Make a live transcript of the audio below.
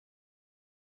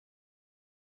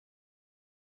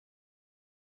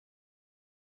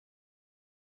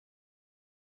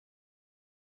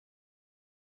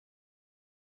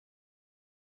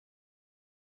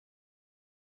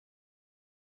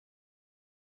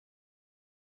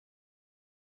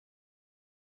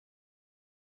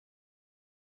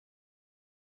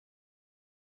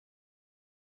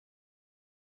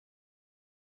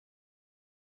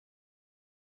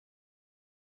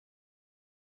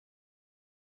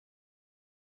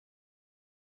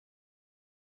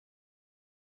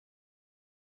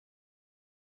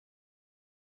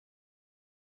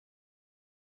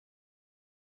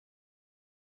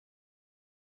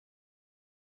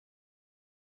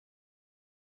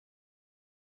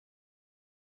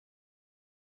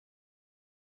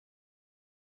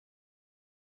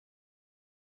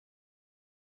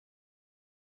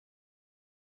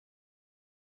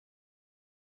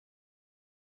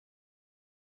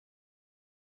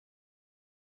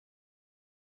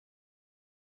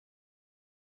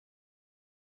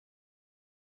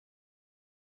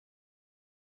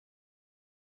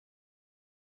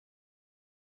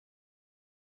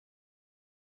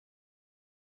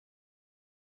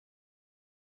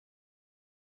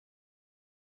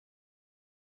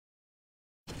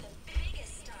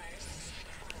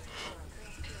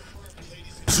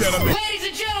Gentlemen. Ladies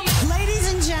and gentlemen.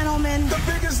 Ladies and gentlemen. The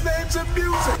biggest names in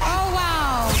music. Oh,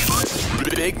 wow.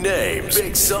 Big names,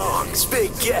 big songs,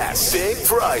 big guests, big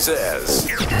prizes.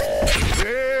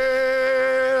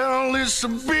 Well, it's a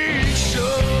big show.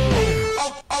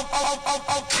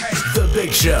 Okay. The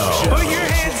Big Show. Put your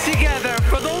hands together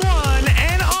for the one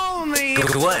and only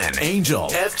Glenn, Angel,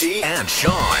 FD, and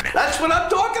Shawn. That's what I'm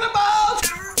talking about.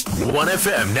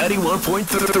 1FM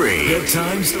 91.3. Good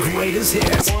times, greatest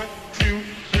hits. 1, 2,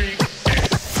 3.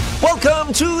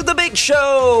 Welcome to The Big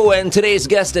Show, and today's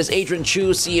guest is Adrian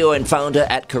Choo, CEO and founder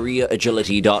at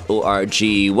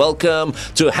careeragility.org. Welcome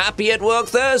to Happy at Work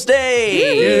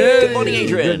Thursday. Good morning,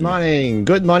 Adrian. Good morning.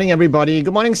 Good morning, everybody.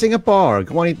 Good morning, Singapore.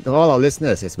 Good morning to all our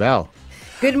listeners as well.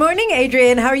 Good morning,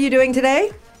 Adrian. How are you doing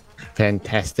today?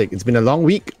 Fantastic. It's been a long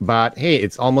week, but hey,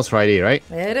 it's almost Friday, right?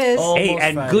 It is. Hey,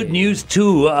 and good news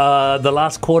too. The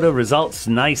last quarter results,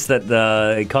 nice that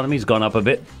the economy's gone up a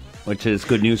bit, which is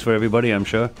good news for everybody, I'm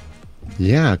sure.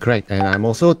 Yeah, correct. And I'm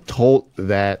also told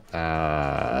that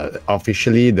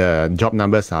officially the job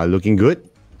numbers are looking good.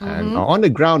 And on the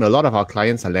ground, a lot of our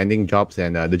clients are landing jobs,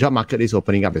 and the job market is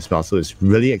opening up as well. So it's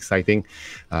really exciting.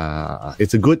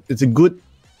 It's a good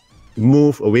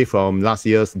move away from last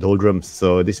year's doldrums.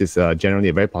 So this is generally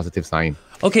a very positive sign.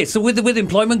 Okay, so with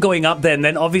employment going up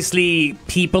then obviously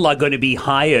people are going to be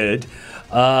hired.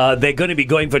 They're going to be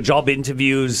going for job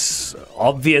interviews,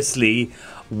 obviously.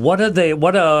 What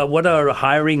are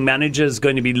hiring managers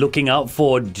going to be looking out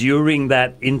for during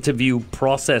that interview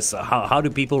process? How do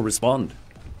people respond?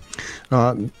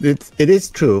 It is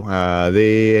true.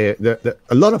 A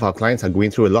lot of our clients are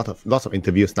going through lots of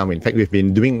interviews now. In fact, we've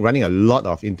been running a lot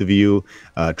of interview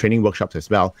training workshops as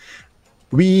well.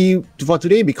 For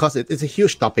today, because it's a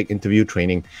huge topic, interview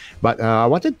training, but I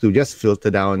wanted to just filter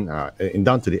down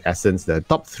to the essence, the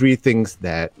top 3 things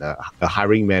that a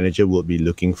hiring manager will be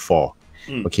looking for.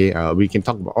 Okay, we can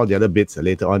talk about all the other bits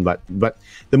later on, but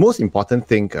the most important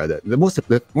thing,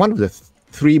 one of the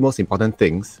 3 most important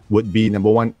things would be, number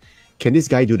 1, can this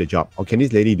guy do the job, or can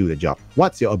this lady do the job?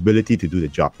 What's your ability to do the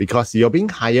job? Because you're being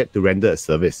hired to render a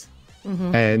service.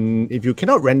 And if you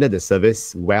cannot render the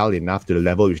service well enough to the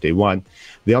level which they want,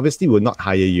 they obviously will not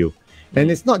hire you.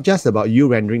 And it's not just about you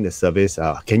rendering the service.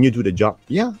 Can you do the job?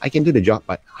 Yeah, I can do the job,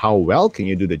 but how well can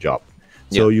you do the job?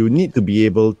 So you need to be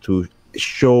able to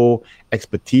show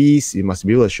expertise. You must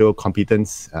be able to show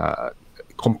competence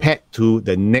compared to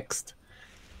the next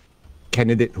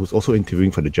candidate who's also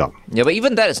interviewing for the job. Yeah, but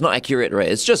even that is not accurate, right?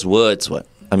 It's just words. What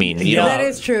I mean, you know, That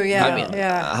is true, yeah. I mean,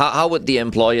 yeah. how would the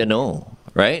employer know?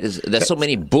 Right? There's so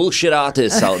many bullshit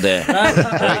artists out there.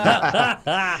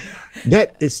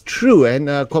 That is true, and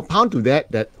compound to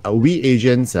that we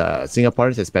Asians,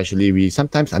 Singaporeans especially, we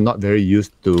sometimes are not very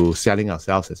used to selling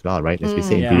ourselves as well, right? As we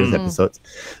say in previous episodes.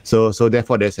 So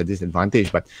therefore, there's a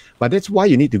disadvantage. But that's why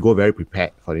you need to go very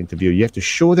prepared for the interview. You have to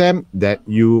show them that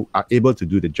you are able to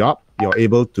do the job. You're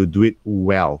able to do it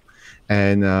well.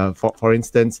 And for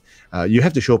instance, you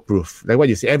have to show proof. Like what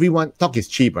you say, everyone, talk is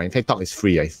cheap, right? In fact, talk is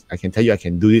free. I can tell you I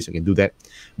can do this, I can do that.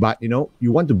 But,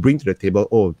 you want to bring to the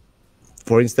table,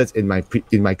 for instance, in my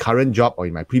current job or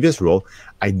in my previous role,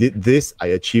 I did this, I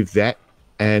achieved that.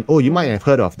 And, you might have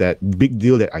heard of that big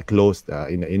deal that I closed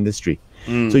in the industry.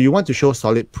 So you want to show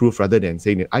solid proof rather than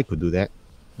saying that I could do that.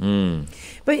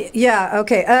 But yeah,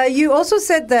 okay. You also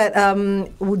said that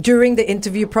during the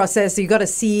interview process, you got to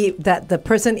see that the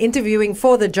person interviewing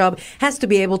for the job has to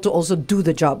be able to also do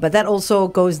the job. But that also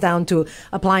goes down to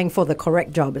applying for the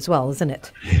correct job as well, isn't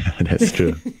it? Yeah, that's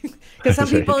true. Because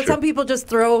some people just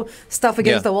throw stuff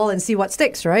against the wall and see what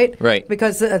sticks, right? Right.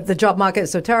 Because the job market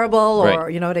is so terrible, or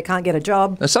Right. they can't get a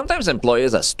job. Now, sometimes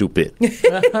employers are stupid. They'll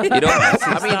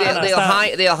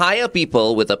hire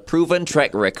people with a proven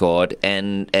track record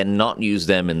and not use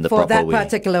them in the For proper that way.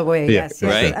 particular way, yes.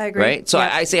 Right, I agree. right. So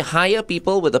Yeah. I say hire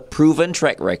people with a proven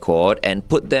track record and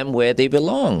put them where they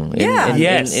belong in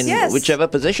Yes. whichever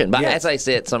position. But as I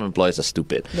said, some employers are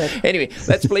stupid. Anyway,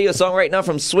 let's play your song right now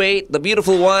from Suede, The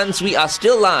Beautiful Ones. We are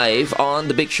still live on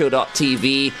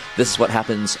thebigshow.tv. This is what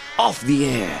happens off the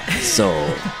air. So,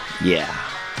 yeah.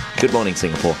 Good morning,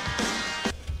 Singapore.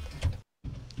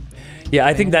 Yeah,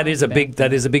 I think that is a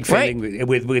big feeling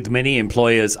with many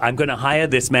employers. I'm going to hire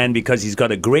this man because he's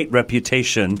got a great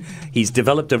reputation. He's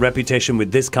developed a reputation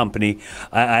with this company,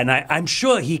 and I'm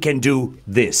sure he can do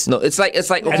this. No, it's like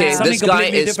okay, this guy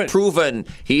is proven.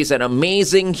 He's an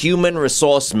amazing human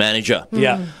resource manager.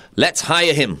 Yeah. Let's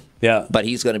hire him. Yeah. but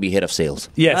he's going to be head of sales.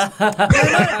 Yes.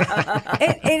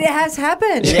 It has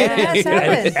happened. It has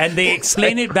happened. And they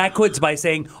explain it backwards by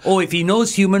saying, oh, if he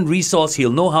knows human resource,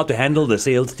 he'll know how to handle the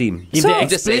sales team. If So- they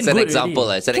It's just explain it's an good example.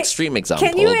 already. It's an extreme example.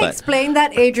 Can you but explain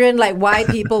that, Adrian, like why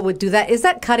people would do that? Is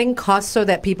that cutting costs so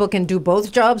that people can do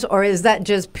both jobs, or is that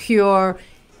just pure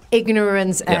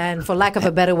ignorance and, for lack of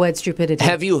a better word, stupidity?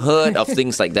 have you heard of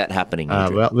things like that happening?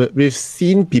 Adrian? Well, we've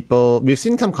seen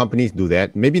some companies do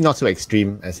that. Maybe not so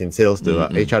extreme as in sales to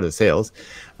HR to sales.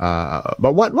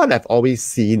 But what I've always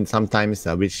seen sometimes,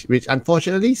 which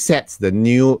unfortunately sets the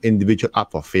new individual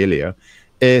up for failure,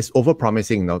 is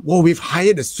overpromising. You know, oh, we've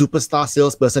hired a superstar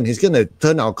salesperson. He's going to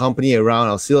turn our company around,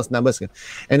 our sales numbers.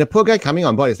 And the poor guy coming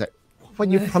on board is like, what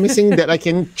are you promising that I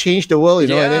can change the world? You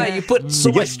know, and yeah, then you put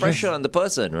so he much gets pressure on the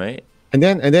person, right? And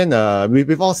then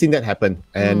we've all seen that happen.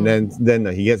 And then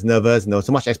he gets nervous. You know,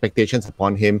 so much expectations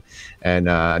upon him, and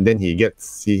then he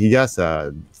just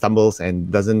stumbles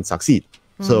and doesn't succeed.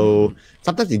 So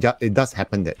sometimes it does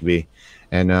happen that way,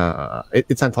 and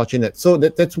it's unfortunate. So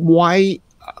that's why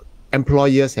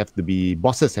bosses have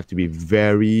to be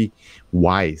very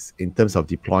wise in terms of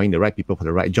deploying the right people for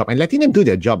the right job and letting them do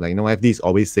their job. Like, you know, FD is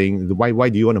always saying, why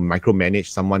do you want to micromanage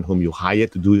someone whom you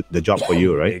hired to do the job for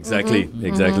you, right? Exactly.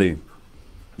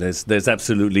 There's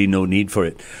absolutely no need for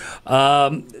it.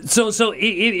 So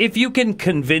if you can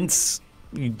convince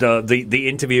the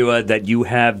interviewer that you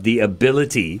have the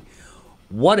ability,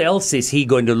 what else is he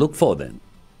going to look for then?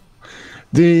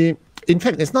 In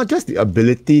fact, it's not just the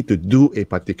ability to do a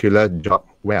particular job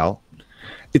well.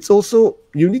 It's also,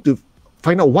 you need to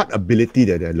find out what ability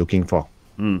that they're looking for.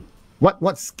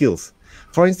 What skills.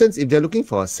 For instance, if they're looking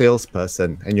for a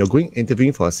salesperson and you're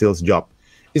interviewing for a sales job,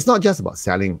 it's not just about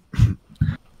selling.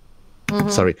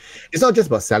 Sorry, it's not just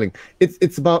about selling.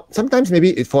 It's about, sometimes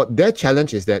maybe for their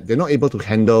challenge is that they're not able to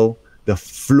handle the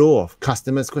flow of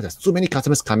customers because there's so many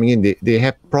customers coming in. They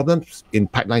have problems in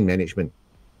pipeline management.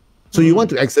 So you want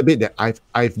to exhibit that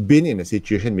I've been in a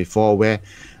situation before where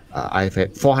I've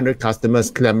had 400 customers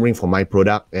clamoring for my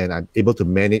product and I'm able to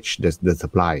manage the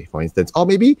supply, for instance. Or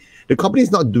maybe the company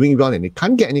is not doing well and they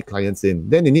can't get any clients in.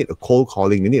 Then they need a cold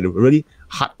calling. They need a really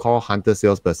hardcore hunter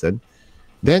salesperson.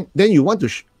 Then you want to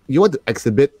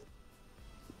exhibit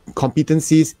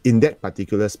competencies in that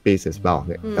particular space as well.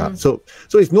 So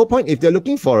it's no point if they're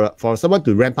looking for someone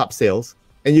to ramp up sales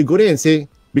and you go there and say,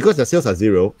 because the sales are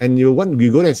zero, and you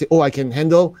go there and say, oh, I can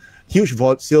handle huge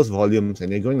sales volumes,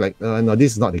 and they're going like, no,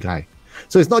 this is not the guy.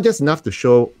 So it's not just enough to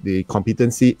show the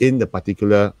competency in the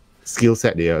particular skill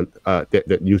set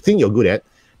that you think you're good at.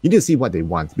 You need to see what they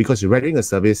want because you're rendering a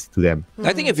service to them.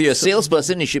 I think if you're a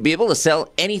salesperson, you should be able to sell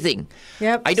anything.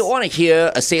 Yep. I don't want to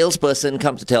hear a salesperson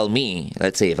come to tell me,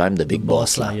 let's say if I'm the big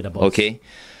boss, lah, you're the boss. okay?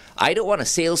 I don't want a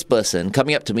salesperson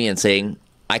coming up to me and saying,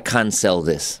 I can't sell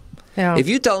this. Yeah. If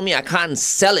you tell me I can't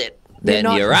sell it, then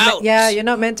you're out. Yeah, you're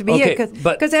not meant to be Okay, here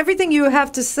but- because everything you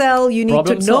have to sell, you need to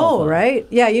Problem know, solve, right?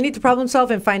 Yeah, you need to problem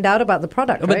solve and find out about the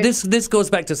product. But right? this goes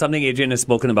back to something Adrian has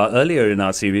spoken about earlier in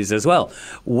our series as well.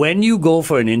 When you go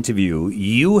for an interview,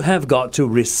 you have got to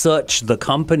research the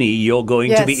company you're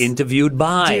going to be Yes. interviewed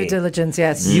by. due diligence,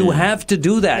 yes. You have to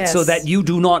do that so Yes. that you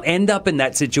do not end up in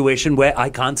that situation where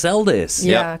I can't sell this.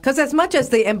 Yeah, because as much as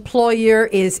the employer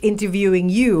is interviewing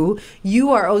you, you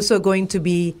are also going to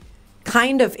be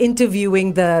kind of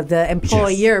interviewing the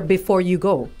employer before you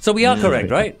go. So we are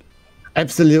correct, right?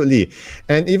 Absolutely.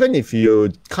 And even if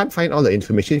you can't find all the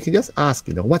information, you can just ask,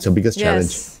 what's your biggest challenge?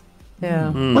 Yes.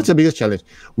 Yeah. What's your biggest challenge?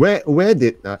 Where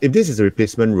did, if this is a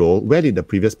replacement role, where did the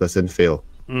previous person fail?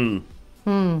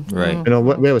 Right.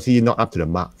 Where was he not up to the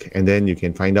mark? And then you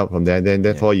can find out from there. Then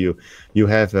therefore you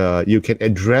can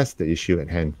address the issue at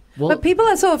hand. But people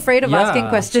are so afraid of asking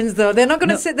questions, though. They're not going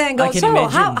to sit there and I go, can so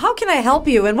imagine. how can I help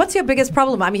you? And what's your biggest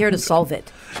problem? I'm here to solve it.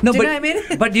 No, Do but, you know what I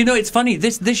mean? but it's funny.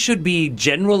 This should be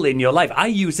general in your life. I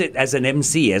use it as an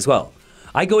MC as well.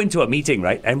 I go into a meeting,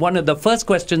 right? And one of the first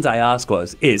questions I ask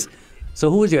is, so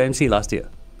who was your MC last year?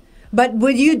 But were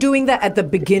you doing that at the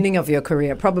beginning of your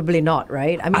career? Probably not,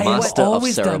 right? I mean, Master of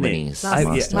always done it.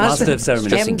 ceremonies. Master of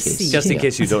ceremonies. Just in case. Just in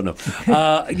case you don't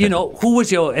know. Who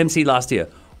was your MC last year?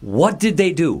 What did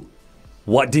they do?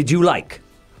 What did you like?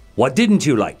 What didn't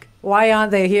you like? why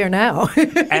aren't they here now?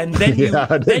 And then you, Yeah,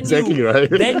 that's then exactly you, right.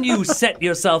 then you set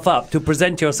yourself up to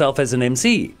present yourself as an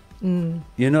MC.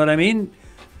 You know what I mean?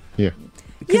 Yeah.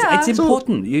 Because Yeah. it's So-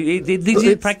 important. These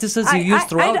are practices you use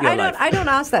throughout your life. I don't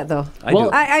ask that though. I do.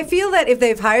 I feel that if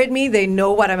they've hired me, they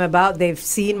know what I'm about. They've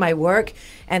seen my work,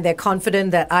 and they're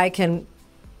confident that I can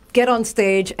get on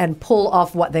stage and pull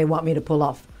off what they want me to pull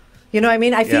off. You know what I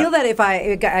mean? I feel Yeah. that if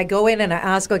I go in and I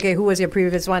ask, okay, who was your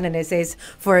previous one? And it says,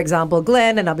 for example,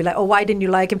 Glenn, and I'll be like, oh, why didn't you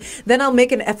like him? Then I'll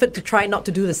make an effort to try not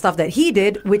to do the stuff that he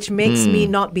did, which makes me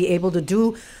not be able to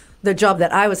do the job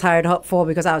that I was hired for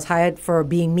because I was hired for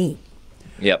being me.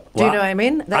 Yep. Do you know what I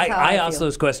mean? That's how I I ask feel.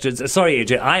 those questions. Sorry,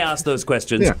 Adrian. I ask those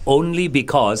questions Yeah. only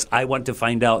because I want to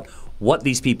find out what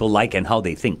these people like and how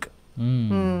they think.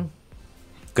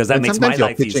 Because that And makes my sometimes you're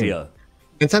life pitching. easier.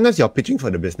 And sometimes you're pitching for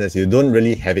the business, you don't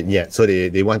really have it yet, so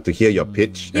they want to hear your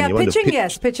pitch. Yeah, and you want to pitching, pitch.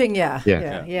 yes. Pitching, yeah.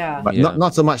 Yeah. But Yeah.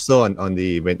 not so much so on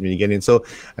the when you get in. So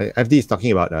FD is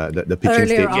talking about the pitching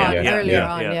Earlier stage. on, earlier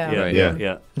on, yeah. Right.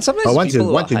 yeah. And sometimes But once people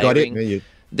you who are got it, hiring, then you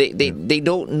they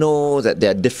don't know that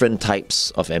there are different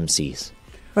types of MCs.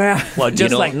 Yeah. Well,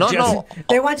 just like not just, all,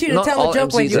 They want you to not tell a all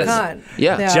joke when MCs you are- can't.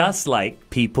 Yeah. just like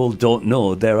people don't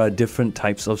know there are different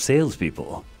types of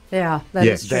salespeople. Yeah, that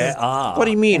Yes. is true. There are. What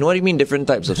do you mean? What do you mean different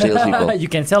types of salespeople? You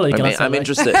can sell or you cannot sell. I'm right?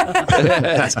 interested.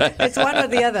 It's one or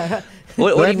the other.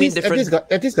 What do you mean different?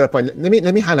 FD's got a point.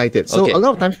 Let me highlight it. So Okay. a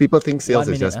lot of times people think sales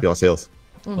 1 is minute, just pure sales.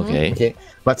 Okay. Okay,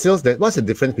 but sales. What's the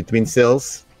difference between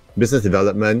sales, business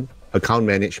development, account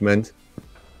management?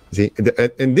 See,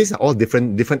 and these are all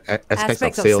different aspects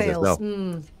of sales as well.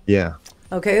 Yeah.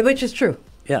 Okay, which is true.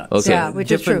 Yeah. Okay. Yeah,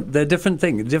 which is different, true. They're different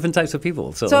things, different types of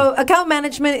people. So, So account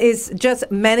management is just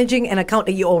managing an account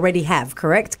that you already have,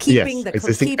 correct? Keeping the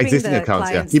existing the accounts,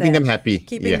 yeah. clients Keeping there. them happy,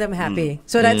 Keeping yeah. them happy.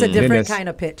 So that's a different there's- kind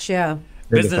of pitch, yeah. Then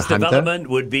there's business the hunter, development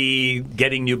would be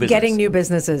getting new business. Getting new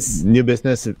businesses. new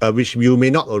business, which you may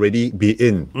not already be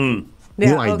in.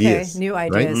 Yeah, New ideas. okay. New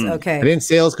right? ideas, okay. And then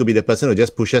sales could be the person who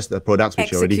just pushes the products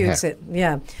which you already have. Executes it,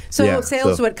 yeah. So Yeah,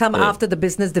 sales so- would come after the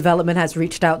business development has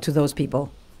reached out to those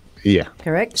people, Yeah.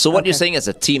 correct? So what you're Okay. saying is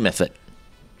a team effort.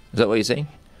 Is that what you're saying?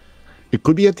 It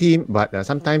could be a team, but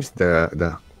sometimes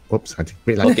the oops, I think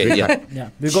wait, like Okay, yeah. Yeah,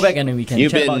 we'll go back and then we can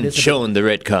You've chat about been this a shown the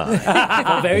red card. bit.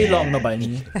 For very long, no, by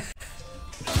me.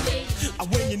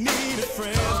 When you need a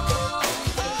friend.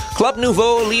 Club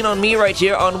Nouveau, Lean On Me right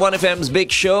here on 1FM's Big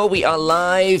Show. We are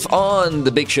live on the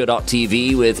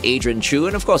BigShow.tv with Adrian Choo,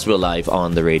 and of course we're live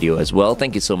on the radio as well.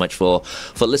 Thank you so much for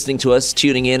listening to us,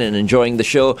 tuning in and enjoying the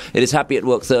show. It is Happy at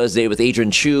Work Thursday with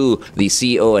Adrian Choo, the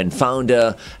CEO and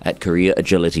founder at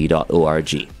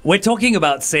careeragility.org. We're talking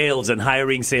about sales and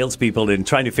hiring salespeople and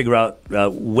trying to figure out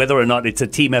whether or not it's a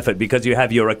team effort because you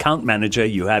have your account manager,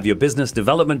 you have your business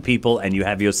development people, and you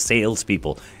have your sales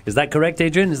people. Is that correct,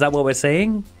 Adrian? Is that what we're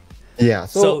saying? Yeah,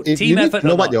 So so if team you need effort to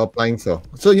know or what not? you're applying for.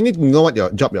 So you need to know what your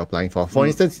job you're applying for. For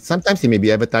instance, sometimes it may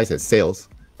be advertised as sales,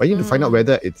 but you need to find out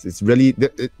whether it's really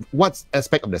what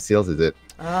aspect of the sales is it.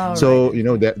 So you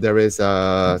know there is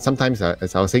sometimes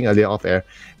as I was saying earlier off air,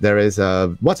 there is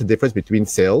what's the difference between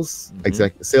sales,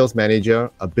 sales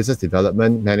manager, a business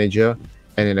development manager,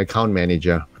 and an account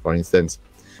manager, for instance.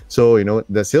 So, you know,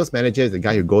 the sales manager is the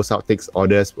guy who goes out, takes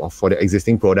orders for the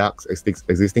existing products,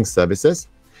 existing services.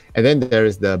 And then there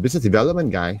is the business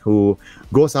development guy who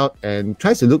goes out and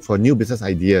tries to look for new business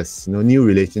ideas, you know, new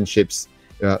relationships.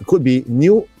 Could be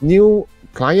new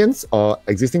clients or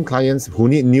existing clients who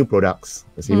need new products.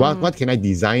 You see, what can I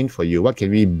design for you? What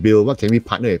can we build? What can we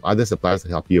partner with other suppliers to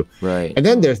help you? Right. And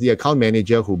then there's the account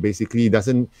manager who basically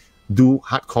doesn't do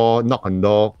hardcore knock on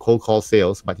door cold call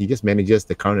sales, but he just manages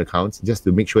the current accounts just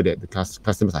to make sure that the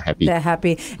customers are happy. They're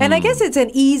happy. And I guess it's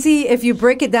if you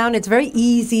break it down, it's very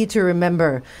easy to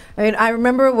remember. I mean, I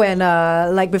remember when,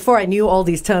 like before I knew all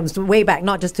these terms, way back,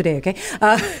 not just today, okay?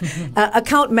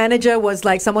 Account manager was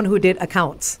like someone who did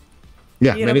accounts.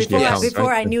 Yeah, You know, manage the before, accounts. before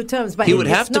right? I knew terms. But He would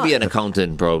it's have to be not. an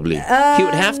accountant, probably. He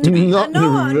would have to be. Not-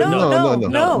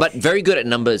 No. But very good at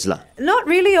numbers, lah. Not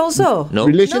really also. No?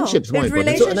 Relationships No, more it's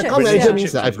important. So an account relationships, manager yeah.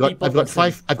 means that I've People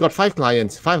got five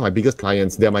clients, five of my biggest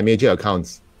clients. They're my major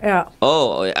accounts. Yeah.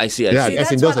 Oh, I see. Yeah, see.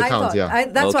 as in that's those what I accounts, thought. yeah.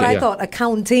 That's what Okay. I Yeah. thought.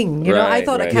 Accounting. You know, I Right,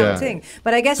 thought right. accounting.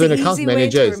 But I guess So the an account easy way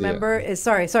manager to is, remember is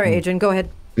sorry, Adrian, go ahead.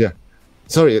 Yeah.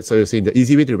 Sorry, so you're saying the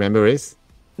easy way to remember is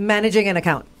Managing an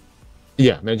account.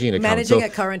 managing an account. Managing So- a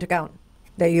current account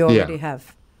that you already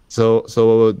have. So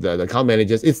the account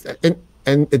managers,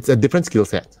 and it's a different skill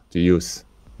set to use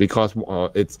because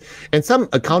and some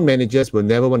account managers will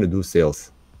never want to do sales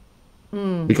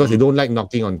because they don't like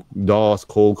knocking on doors,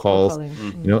 cold calls. calling.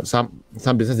 You know,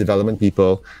 some business development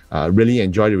people really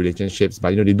enjoy the relationships, but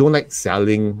you know they don't like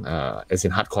selling, as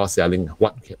in hardcore selling.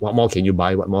 What more can you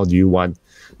buy? What more do you want?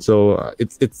 So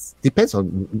it's depends on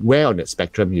where on the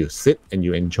spectrum you sit and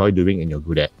you enjoy doing and you're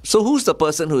good at. So who's the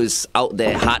person who is out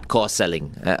there hardcore selling?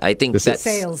 I think The that's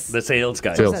Sales. The sales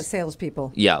guy. Sales. That's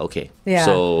salespeople. Yeah. Okay. Yeah.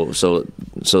 So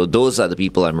So those are the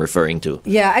people I'm referring to.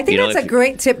 Yeah, I think You know, that's a if-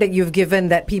 great tip that you've given,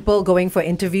 that people going for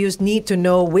interviews need to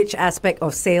know which aspect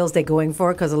of sales they're going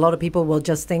for, because a lot of people will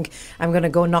just think, I'm going to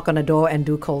go knock on a door and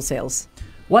do cold sales.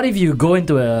 What if you go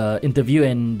into an interview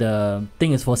and the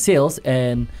thing is for sales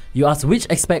and you ask which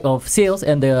aspect of sales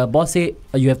and the boss say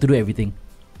you have to do everything?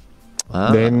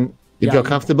 Then if Yeah. you're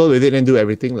comfortable with it, then do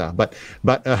everything lah. But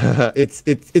it's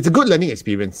a good learning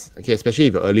experience. Okay, especially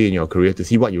if you're early in your career, to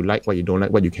see what you like, what you don't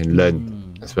like, what you can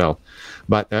learn as well.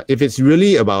 But if it's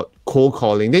really about cold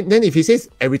calling, then if he says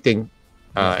everything,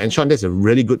 and Shawn, that's a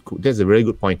very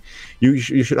good point. You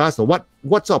should ask what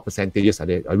sort of percentages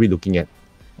are we looking at?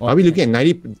 Are we looking at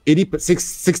 90, 80,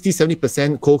 60,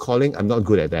 70% cold calling? I'm not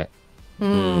good at that.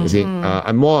 You see,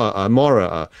 I'm more.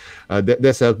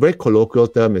 There's a very colloquial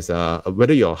term is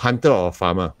whether you're a hunter or a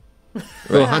farmer.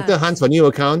 So a hunter hunts for new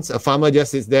accounts. A farmer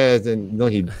just sits there and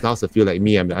he starts to feel like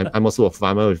me. I'm also a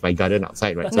farmer with my garden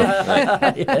outside, right?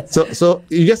 So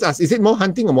you just ask, is it more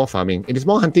hunting or more farming? If it's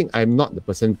more hunting, I'm not the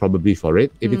person probably for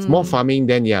it. If it's more farming,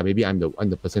 then yeah, maybe I'm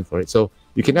the person for it. So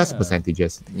you can ask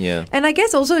percentages. Yeah. And I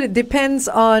guess also it depends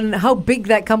on how big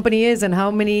that company is and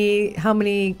how many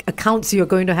accounts you're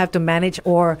going to have to manage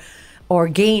or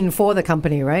gain for the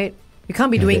company, right? You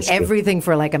can't be doing that's true. everything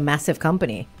for like a massive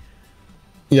company.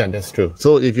 Yeah, that's true.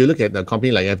 So if you look at a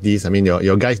company like FDs, I mean,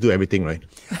 your guys do everything, right?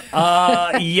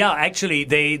 Yeah, actually,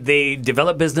 they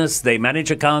develop business, they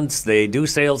manage accounts, they do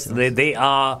sales. They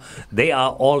are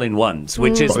all in ones,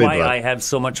 which is why I have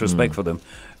so much respect for them.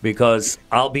 Because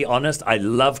I'll be honest, I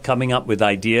love coming up with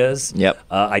ideas. Yep.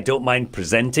 I don't mind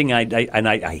presenting.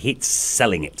 I hate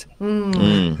selling it.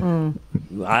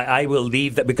 I will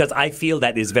leave that because I feel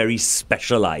that is very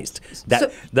specialized.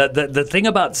 That the thing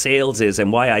about sales is,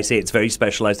 and why I say it's very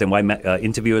specialized, and why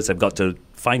interviewers have got to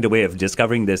find a way of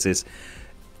discovering this is,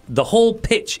 the whole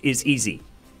pitch is easy.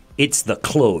 It's the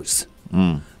close.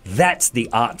 That's the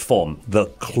art form, the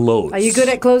close. Are you good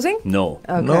at closing? No.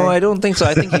 Okay. No, I don't think so.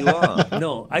 I think you are.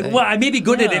 No. I may be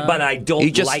good at it, but I don't You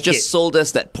just like it. sold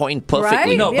us that point perfectly.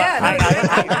 Right? No, but Yeah,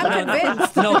 I'm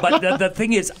convinced. No, but the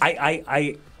thing is,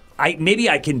 I maybe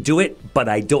I can do it, but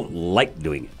I don't like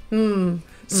doing it.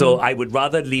 So I would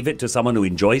rather leave it to someone who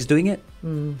enjoys doing it.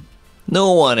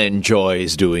 No one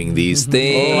enjoys doing these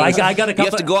things. Oh, I got a You have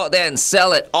couple- to go out there and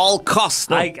sell at all costs.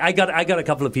 No. I got a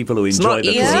couple of people who It's enjoy not the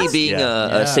easy process. being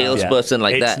a salesperson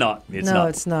like that. It's No, not.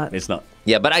 it's not. It's not.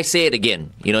 Yeah, but I say it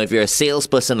again. You know, if you're a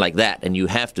salesperson like that and you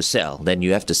have to sell, then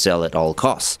you have to sell at all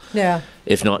costs. Yeah.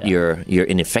 If not, you're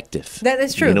ineffective. That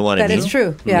is true. You know what I That mean? is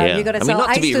true. Yeah, you got to I mean, sell not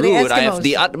ice to be to the rude, I have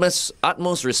Eskimos. the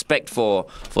utmost respect for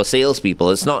salespeople.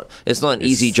 It's not an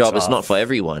easy job. It's tough. not for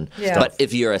everyone. Yeah. But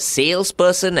if you're a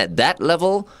salesperson at that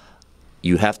level,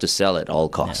 you have to sell at all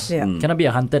costs. Yeah. Cannot be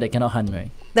a hunter that cannot hunt,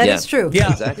 right? That Yeah. is true.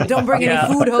 Yeah. Exactly. Don't bring Yeah.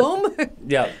 any food home.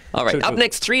 Yeah. All right, True, up true.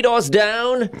 next, 3 Doors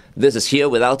Down. This is Here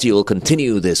Without You. We'll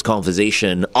continue this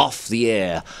conversation off the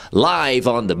air, live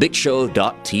on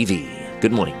thebigshow.tv.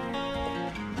 Good morning.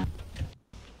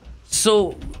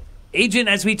 So, Adrian,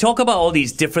 as we talk about all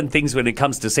these different things when it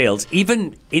comes to sales,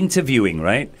 even interviewing,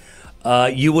 right?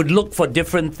 You would look for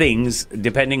different things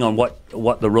depending on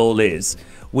what the role is,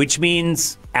 which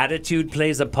means attitude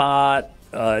plays a part,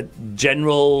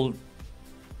 general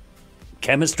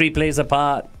chemistry plays a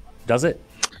part. Does it?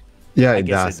 Yeah, I it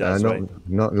guess does. it does,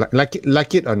 No,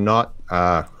 like it or not,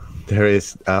 there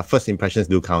is first impressions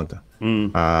do count.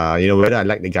 Whether I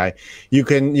like the guy, you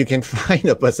can find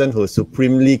a person who's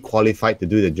supremely qualified to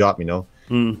do the job.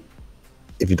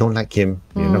 If you don't like him,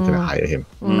 you're not going to hire him.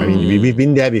 I mean, we've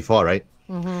been there before, right?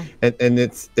 And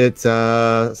it's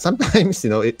sometimes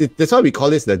that's why we call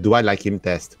this the "Do I like him"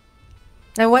 test.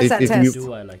 And what's that If test?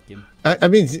 Do I like him? I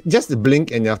mean, just blink,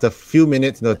 and after a few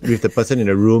minutes, with the person in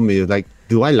the room, you're like,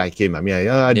 "Do I like him?" I mean,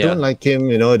 I don't like him.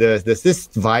 There's this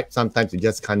vibe. Sometimes you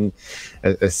just can't,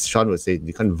 as Shawn would say,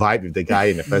 you can't vibe with the guy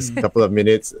in the first couple of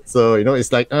minutes. So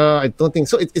it's like, I don't think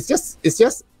so. It's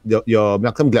just your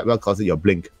Malcolm Gladwell calls it your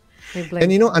blink.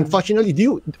 And unfortunately,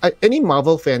 any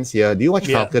Marvel fans here? Do you watch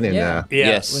Falcon and?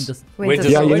 Yes. Winter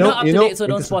Yeah, Soldier. We're you know- not up to date, so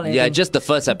don't spoil anything. Yeah, just the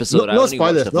first episode. I No only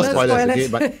watched spoilers, the no first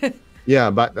spoilers. episode. Okay,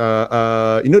 but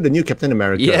the new Captain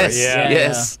America. Yes, right?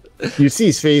 yes. You see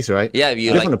his face, right? Yeah,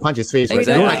 you just like- want to punch his face. Right?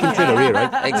 Exactly. You don't like him straight away,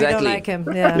 right? Exactly. We don't like him.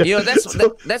 Yeah. You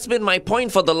know, that's been my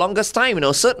point for the longest time.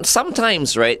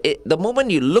 Sometimes, right, the moment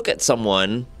you look at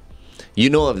someone, you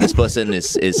know if this person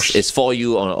is for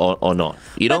you or not.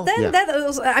 You know? But then that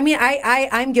also, I mean,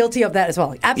 I'm guilty of that as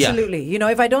well. Absolutely. You know,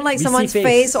 if I don't like We see someone's face.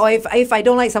 face or if I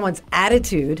don't like someone's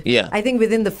attitude, Yeah. I think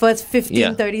within the first 15,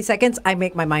 Yeah. 30 seconds, I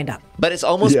make my mind up. But it's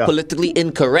almost Yeah. politically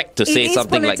incorrect to say is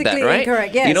something like that, politically right?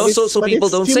 incorrect, yes. You know, so But people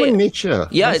it's don't say human it. nature.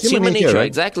 Yeah, it's human nature. right?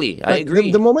 Exactly. I Like,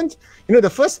 agree. The moment, you know, the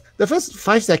first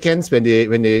 5 seconds when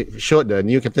they showed the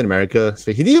new Captain America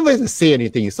face, he didn't even say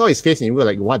anything. You saw his face and you were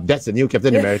like, "What? That's the new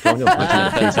Captain America." I'm gonna punch him in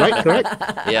the face, right? Correct.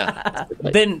 Yeah.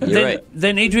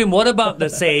 Then Adrian, what about the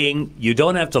saying, you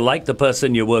don't have to like the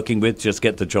person you're working with, just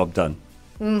get the job done?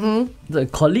 The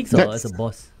colleagues or That's- as a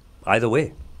boss? Either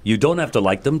way. You don't have to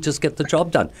like them, just get the job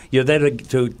done. You're there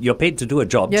you're paid to do a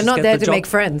job. You're just not get there the to job. make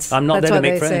friends. I'm not That's there to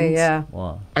what make they friends. say, yeah.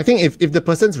 Wow. I think if the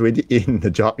person's already in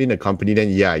the job, in the company, then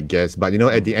yeah, I guess. But you know,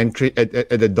 at the entry, at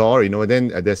the door, you know, then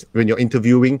there's when you're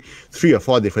interviewing 3 or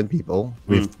 4 different people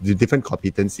with the different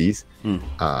competencies,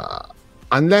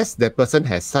 unless that person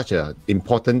has such a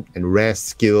important and rare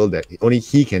skill that only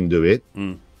he can do it,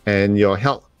 and you're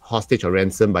held hostage or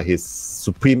ransom by his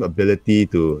supreme ability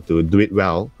to do it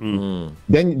well,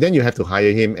 then you have to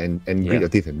hire him and grit your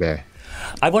teeth and bear.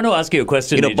 I want to ask you a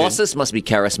question, You know, Adrian. bosses must be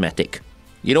charismatic.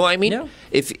 You know what I mean? Yeah.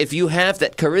 If you have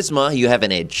that charisma, you have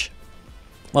an edge.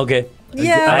 Okay.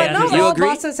 Yeah, but not You all agree?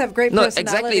 bosses have great No,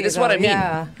 personalities. exactly. This is what I though, mean.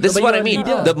 Yeah. This is but what I you're a mean.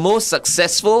 leader. The most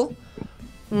successful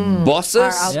bosses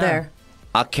Are out Yeah. there.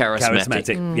 are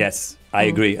charismatic. Yes, I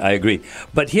agree.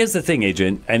 But here's the thing,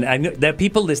 Adrian, and I know there are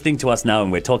people listening to us now,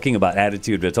 and we're talking about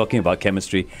attitude, we're talking about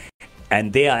chemistry,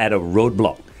 and they are at a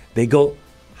roadblock. They go,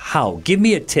 how? Give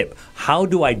me a tip. How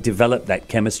do I develop that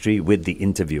chemistry with the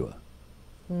interviewer?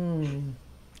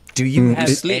 Do you have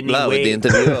You sleep any lah with way? the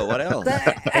interviewer. What else?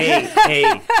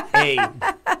 hey,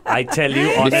 I tell you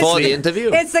honestly. Before the interview.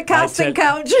 It's the casting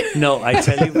tell- couch. No, I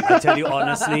tell you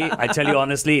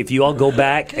honestly, if you all go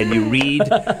back and you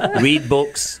read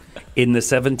books in the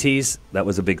 70s, that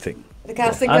was a big thing. The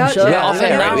casting I'm couch. sure. Yeah, often,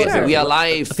 Yeah, right? sure. We are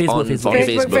live Facebook, on Facebook.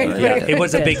 Facebook. Facebook. It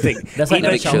was a big thing. That's why Even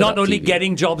Big Show not only TV.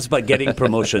 getting jobs, but getting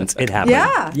promotions. It happened.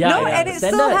 Yeah, Yeah, no, yeah. and it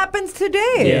Standard. still happens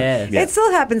today. Yeah. It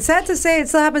still happens. Sad to say, it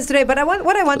still happens today. But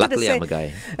what I wanted Luckily, to say. I'm a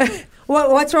guy.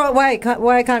 What's wrong? Why I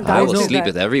can't I guys will do sleep that?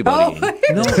 with everybody.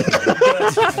 Oh, No.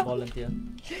 Volunteer.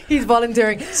 he's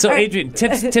volunteering. So, All right. Adrian,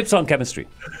 tips on chemistry.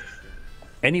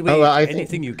 Anyway, Oh, well, I think-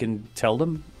 anything you can tell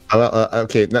them?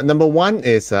 Okay, number one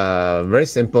is very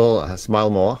simple. Smile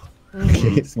more.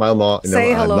 Okay, smile more.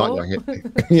 Say hello. Nod your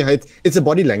head. Yeah, it's a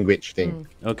body language thing.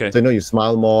 Okay. So you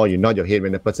smile more. You nod your head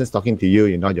when the person's talking to you.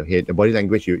 You nod your head. The body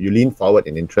language. You lean forward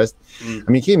in interest. I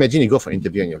mean, can you imagine you go for an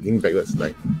interview and you lean backwards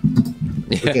like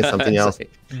looking at something else,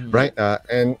 right?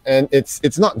 And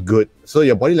it's not good. So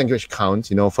your body language counts.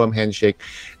 You know, firm handshake,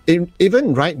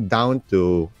 even right down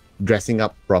to dressing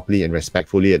up properly and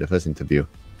respectfully at the first interview.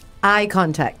 Eye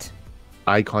contact.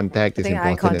 Eye contact I is think eye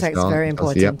important contact as is well. very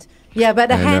because, important. yep. Yeah, but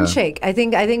a And, handshake. I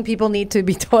think people need to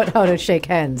be taught how to shake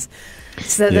hands.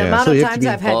 So the Yeah, amount so of you have to times be-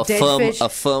 I've had Or dead fish. a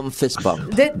firm fist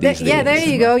bump. these Yeah, there days.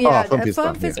 you go. Yeah, firm a fist firm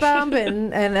bump, fist yeah. bump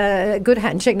and a good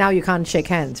handshake. Now you can't shake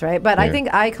hands, right? But I Yeah.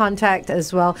 think eye contact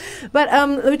as well. But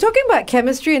we're talking about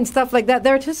chemistry and stuff like that.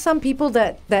 There are just some people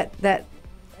that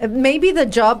maybe the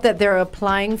job that they're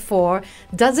applying for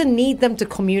doesn't need them to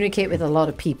communicate with a lot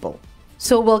of people.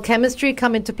 So will chemistry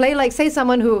come into play? Like say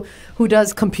someone who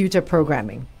does computer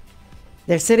programming.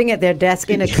 They're sitting at their desk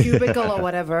in a cubicle or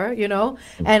whatever, you know,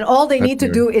 and all they need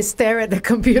to do is stare at the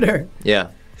computer. Yeah.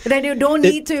 Then you don't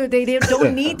need to. They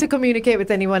don't need to communicate with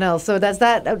anyone else. So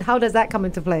how does that come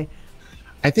into play?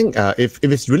 I think if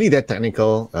it's really that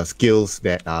technical skills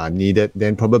that are needed,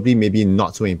 then probably maybe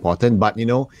not so important. But you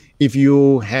know, if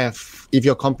you're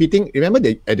competing, remember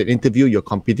that at an interview you're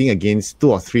competing against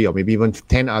 2 or 3 or maybe even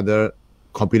 10 other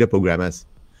computer programmers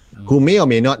who may or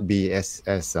may not be as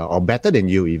or better than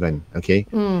you even. Okay,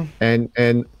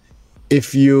 and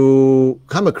if you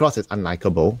come across as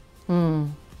unlikable,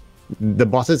 the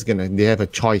bosses they have a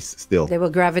choice still. They will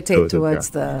gravitate towards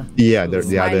the the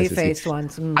smiley others. you see. faced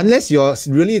ones. Unless you're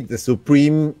really the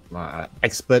supreme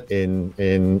expert in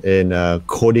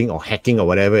coding or hacking or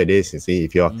whatever it is, you see,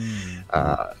 if you're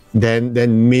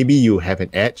then maybe you have an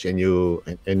edge and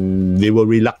they will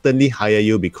reluctantly hire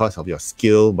you because of your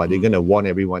skill, but they're gonna warn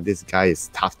everyone this guy is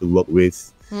tough to work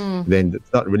with. Then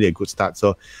it's not really a good start.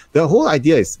 So the whole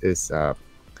idea is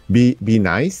be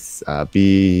nice,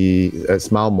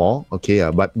 smile more, okay.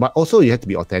 But also you have to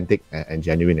be authentic and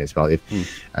genuine as well. If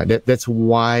that's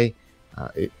why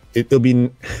it'll be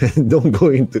don't go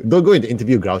into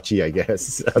interview grouchy, I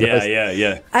guess.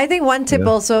 Yeah. I think one tip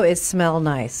also is smell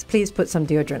nice. Please put some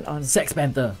deodorant on. Sex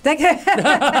Panther. That-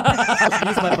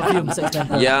 Use my perfume, Sex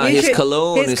Panther. Yeah, You his should-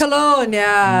 cologne. His cologne,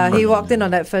 yeah. He walked in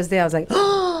on that first day. I was like,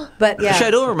 but yeah. Actually,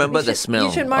 I don't remember You the should- smell.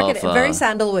 You should market of, it. Very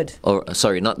sandalwood. Or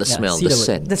sorry, not the smell, the cedarwood.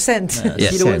 scent. The scent.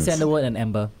 Yes. Cedarwood, Scents. sandalwood, and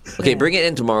amber. Okay, bring it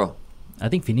in tomorrow. I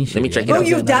think finish. Let me check it I out. need to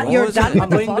you're get done- another you're one. done with I'm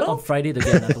the going bottle? on Friday to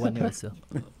get another one anyway. So.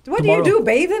 What Tomorrow. do you do?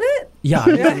 Bathe in it? Yeah,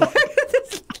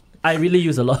 I really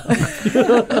use a lot.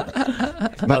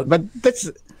 But that's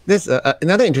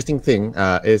another interesting thing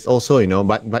is also,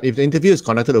 but if the interview is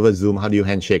conducted over Zoom, how do you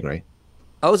handshake, right?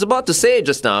 I was about to say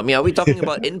just now. I mean, are we talking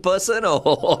about in person or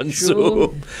on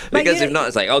Zoom? But Because you- if not,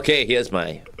 it's like, okay, here's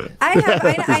my. I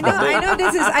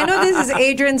know this is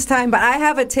Adrian's time, but I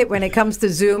have a tip when it comes to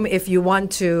Zoom. If you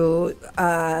want to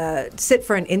sit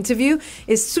for an interview,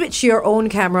 is switch your own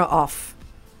camera off,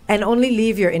 and only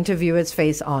leave your interviewer's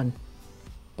face on,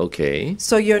 Okay.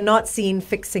 so you're not seen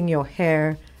fixing your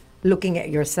hair, looking at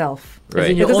yourself. As in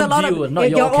Right. your Because own view, not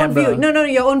your own camera. view. No,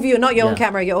 your own view, not your own Yeah.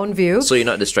 camera, your own view. So you're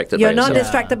not distracted You're by not yourself.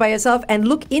 distracted by yourself, and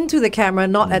look into the camera,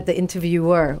 not at the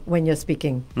interviewer when you're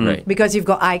speaking, Right. because you've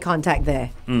got eye contact there.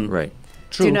 Right.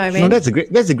 Do you know what I mean? No, that's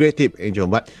a great tip, Angel.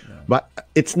 But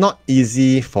it's not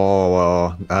easy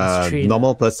for a trained.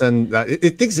 normal person.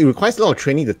 It requires a lot of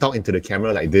training to talk into the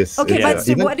camera like this. Okay, Yeah. but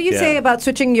so what do you say about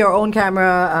switching your own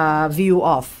camera view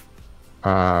off?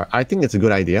 I think it's a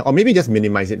good idea, or maybe just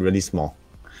minimize it really small,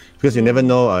 because you never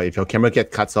know if your camera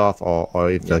gets cuts off or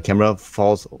if the camera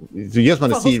falls. You just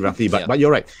want to see it roughly. But Yeah. but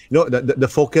you're right. The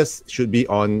focus should be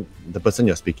on the person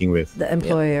you're speaking with. The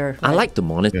employer. I like to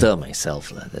monitor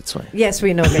myself, lah. That's why. Yes,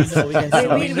 we know this. we know We know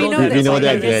this.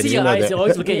 that, You can see you your know eyes. that. You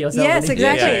always look at yourself. Yes,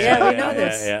 exactly. Yeah, we know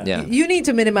this. Yeah. You need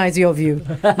to minimize your view.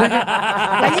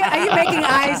 Are you making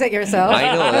eyes at yourself?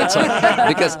 I know that's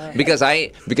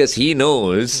why. because he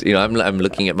knows. I'm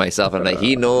looking at myself. I'm like,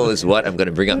 he knows what I'm going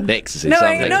to bring up next. No, So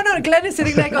I'm like, no. Glenn is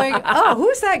sitting there going, "Oh,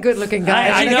 who's that good-looking guy?"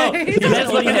 I know. He's He's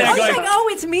just looking there I was going- like, "Oh,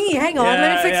 it's me. Hang on,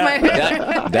 let me fix Yeah, my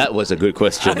hair." that was a good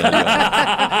question.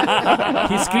 earlier.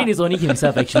 His screen is only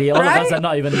himself, actually. All of us Right? are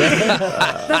not even there.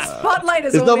 The spotlight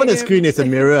is It's not only on the him. screen; it's a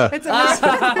mirror. It's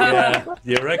a mirror. Yeah.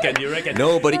 You reckon?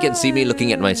 Nobody can see me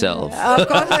looking at myself. Of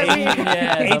course, I mean.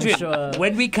 Yes, I'm Adrian, sure.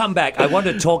 when we come back, I want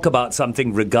to talk about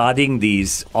something regarding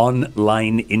these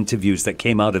online interviews that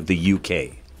came out of the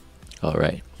UK. All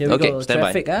right. Here we Okay, go. stand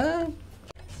Traffic. by.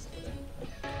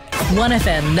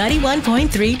 1FM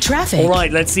 91.3 traffic. All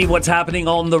right, let's see what's happening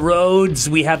on the roads.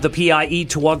 We have the PIE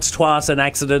towards Tuas, an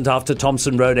accident after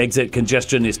Thompson Road exit.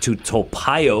 Congestion is to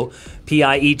Topayo.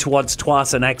 PIE towards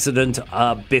Tuas, an accident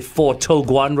before To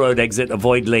Guan Road exit.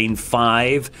 Avoid lane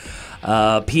 5.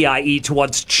 PIE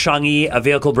towards Changi, a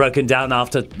vehicle broken down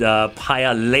after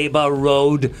Paya Lebar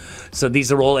Road. So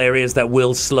these are all areas that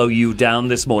will slow you down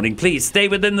this morning. Please stay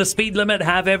within the speed limit.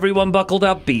 Have everyone buckled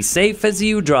up. Be safe as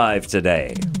you drive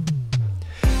today.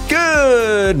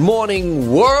 Good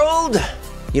morning, world.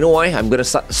 You know why? I'm going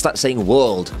to start saying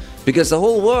world because the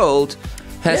whole world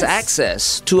has Yes.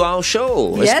 access to our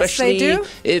show. Yes, especially they do.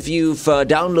 if you've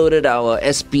downloaded our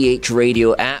SPH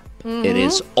radio app. It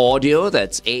is audio.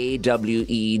 That's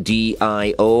AWEDIO.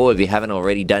 If you haven't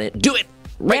already done it, do it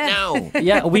right Yeah. now.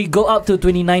 Yeah, we go out to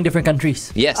 29 different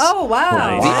countries. Yes. Oh, wow.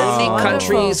 The Wow. only Wonderful.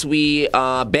 countries we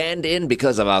are banned in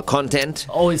because of our content.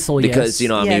 Oh, so Because yes.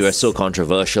 I mean, we're Yes. so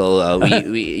controversial.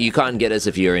 You can't get us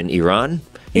if you're in Iran.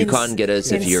 You In can't get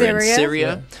us if in you're in Syria?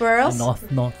 Syria. Where else? North.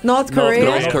 North Korea.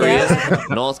 North Korea. Yeah.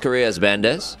 North Korea has banned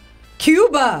us.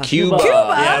 Cuba. Cuba.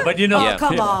 Yeah, but you know, Oh, Yeah.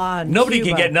 come on. nobody Cuba.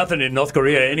 can get nothing in North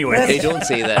Korea anyway. Hey, don't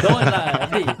say that. Don't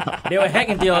lie. They will hack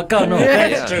into your account. No.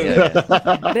 Yeah, yeah.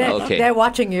 They're, Okay. they're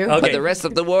watching you. Okay. But the rest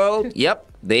of the world, yep,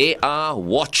 they are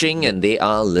watching and they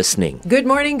are listening. Good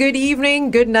morning, good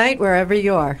evening, good night, wherever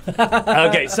you are.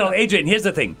 Okay, so Adrian, here's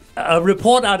the thing. A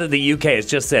report out of the UK has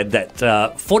just said that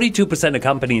 42% of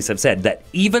companies have said that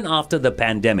even after the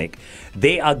pandemic,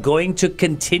 they are going to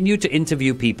continue to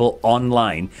interview people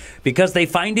online because they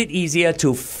find it easier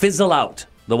to fizzle out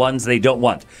the ones they don't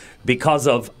want because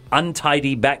of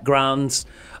untidy backgrounds,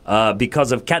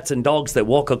 because of cats and dogs that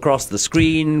walk across the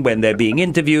screen when they're being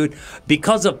interviewed,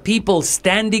 because of people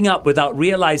standing up without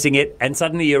realizing it and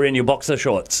suddenly you're in your boxer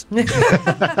shorts.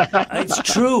 It's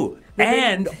true.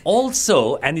 And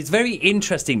also, and it's very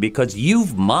interesting because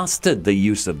you've mastered the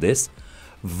use of this,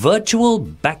 virtual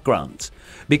backgrounds.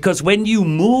 Because when you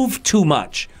move too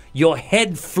much, your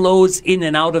head flows in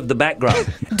and out of the background.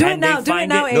 Do it And they now, do it find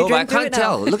now, No, but I Adrian, do can't it now.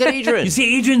 tell. Look at Adrian. You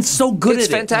see, Adrian's so good It's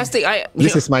at it. fantastic.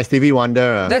 This is my Stevie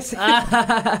Wonder. So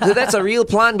that's a real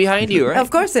plan behind you, right? Of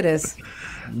course it is.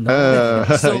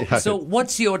 So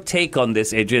what's your take on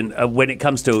this, Adrian, when it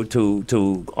comes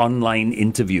to online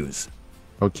interviews?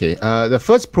 Okay. The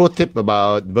first pro tip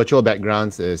about virtual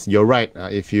backgrounds is you're right.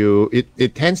 If you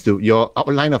it tends to your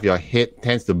outline of your head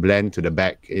tends to blend to the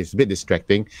back. It's a bit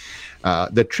distracting.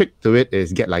 The trick to it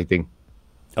is get lighting.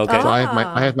 Okay. So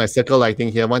I have my circle lighting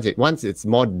here. Once it's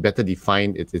more better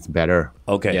defined, it's better.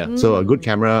 Okay. Yeah. So a good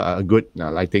camera, a good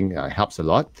lighting helps a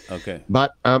lot. Okay.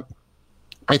 But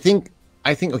I think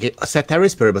okay,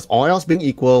 ceteris paribus, all else being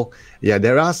equal, yeah,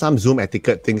 there are some Zoom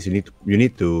etiquette things you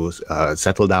need to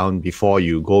settle down before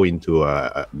you go into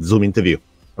a Zoom interview.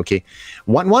 Okay,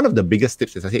 one of the biggest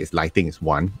tips, as I say, is lighting is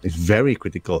one. It's very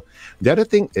critical. The other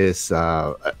thing is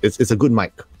it's a good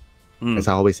mic. As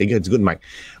I always say, it's a good mic.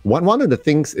 One of the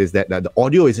things is that the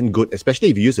audio isn't good, especially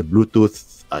if you use a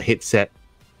Bluetooth headset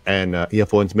and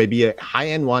earphones, maybe a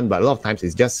high-end one, but a lot of times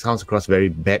it just sounds across very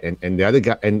bad, and the other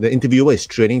guy and the interviewer is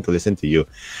straining to listen to you.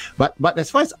 But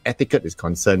as far as etiquette is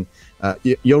concerned,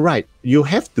 you're right. You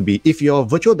have to be, if your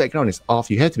virtual background is off,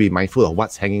 you have to be mindful of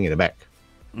what's hanging in the back.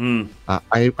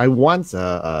 I once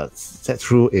sat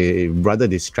through a rather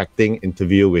distracting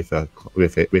interview with a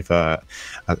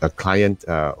client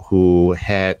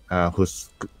whose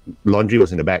laundry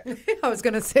was in the back. I was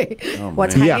going to say,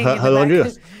 what's hanging in her the laundry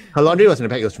back? her laundry was in the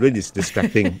back. It was really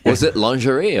distracting. Was it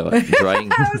lingerie or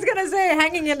drying? I was going to say,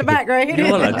 hanging in the back, right? You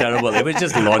all are terrible. It was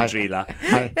just laundry, lah.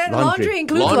 And laundry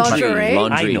includes lingerie.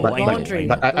 Laundry. I know. Laundry.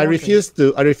 But I refuse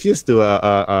to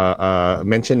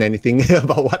mention anything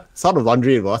about what sort of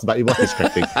laundry it was, but it was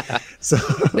distracting. So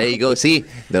There you go. See,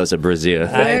 that was a brassiere.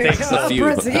 There you think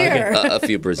go, brassiere. A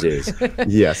few brassieres.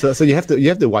 yeah, so you have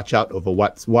to watch out over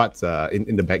what's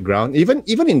in the background, even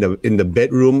in the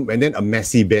bedroom, and then a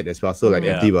messy bed as well. So like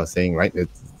Andy was saying, right?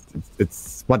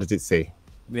 It's what does it say?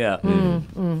 Yeah.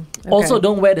 Also,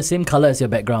 don't wear the same color as your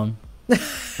background.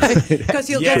 Because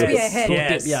you'll just be Yes. ahead.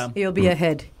 Yes. Yeah. You'll be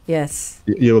ahead. Yes.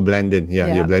 You will blend in,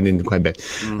 you'll blend in quite bad.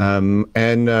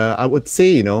 And I would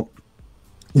say,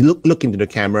 look into the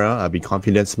camera, be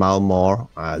confident, smile more,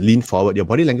 lean forward. Your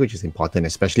body language is important,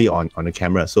 especially on the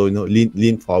camera. So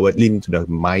lean forward, lean into the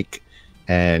mic.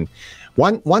 And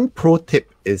one pro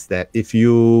tip is that if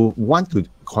you want to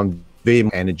convey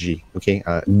energy, okay,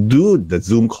 do the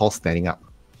Zoom call standing up.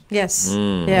 Yes.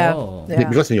 Yeah. Oh. Yeah.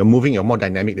 Because when you're moving, you're more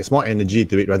dynamic. There's more energy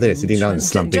to it rather than sitting down and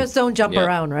slumping. Just don't jump Yeah.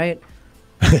 around, right?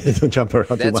 Don't jump around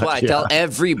too That's much. why I tell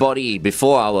everybody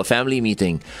before our family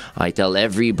meeting, I tell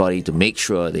everybody to make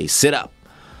sure they sit up.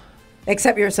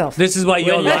 Except yourself. This is why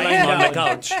you're Well, lying on the yeah.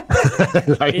 couch.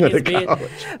 Lying In on the his bed. couch.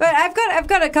 But I've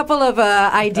got a couple of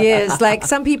ideas. Like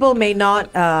some people may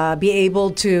not be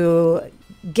able to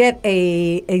get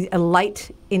a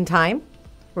light in time,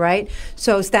 right?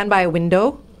 So stand by a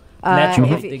window. Natural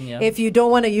if, lighting, yeah. if you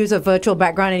don't want to use a virtual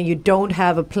background and you don't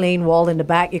have a plain wall in the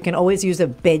back, you can always use a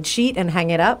bed sheet and hang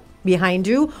it up behind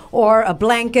you, or a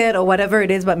blanket or whatever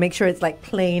it is, but make sure it's like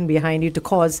plain behind you to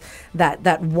cause that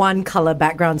one color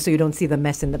background so you don't see the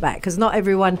mess in the back, because not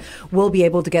everyone will be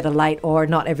able to get a light, or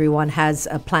not everyone has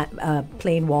a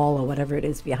plain wall or whatever it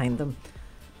is behind them.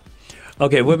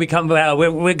 Okay, when we come back,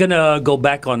 we're gonna go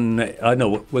back on.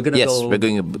 No, we're gonna Yes, go. we're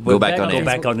going to go back on Go air.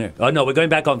 back on it. Oh no, we're going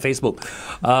back on Facebook.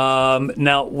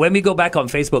 Now, when we go back on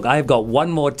Facebook, I've got one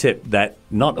more tip that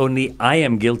not only I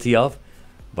am guilty of,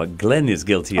 but Glenn is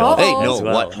guilty of. Hey, Oh. no, as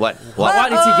well. what?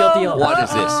 What is he guilty of? What is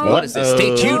this? What is this?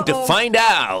 Stay tuned to find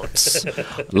out.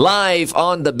 Live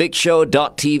on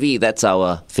thebigshow.tv. That's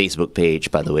our Facebook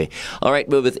page, by the way. All right,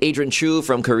 we're with Adrian Choo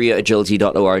from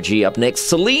careeragility.org. Up next,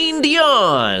 Celine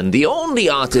Dion, the only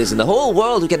artist in the whole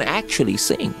world who can actually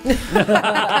sing.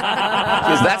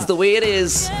 Because that's the way it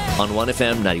is on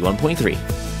 1FM 91.3.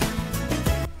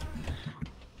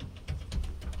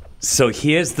 So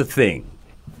here's the thing.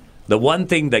 The one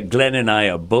thing that Glenn and I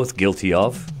are both guilty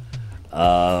of,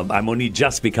 I'm only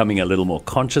just becoming a little more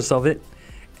conscious of it,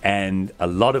 and a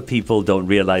lot of people don't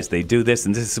realize they do this,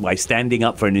 and this is why standing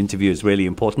up for an interview is really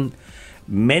important.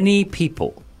 Many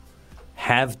people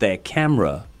have their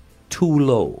camera too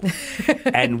low,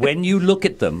 and when you look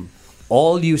at them,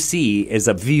 all you see is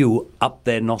a view up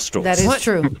their nostrils. That is What?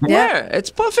 true. Where? It's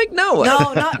perfect now.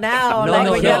 No, not now. No, like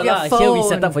no, when you have your phone. here we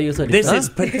set up for you. So This is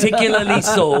particularly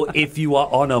so if you are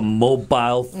on a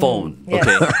mobile phone. yes.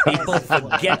 Okay, people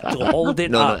forget to hold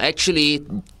it No, up. actually,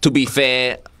 to be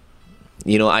fair,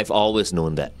 I've always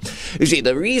known that. You see,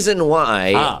 the reason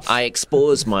why I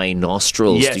expose my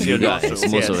nostrils Yes, to your you guys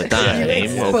nostrils, most of yes. the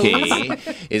time,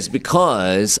 okay, is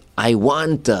because I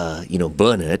want,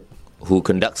 Bernard, who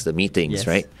conducts the meetings, Yes.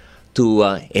 right, to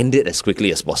end it as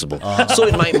quickly as possible. So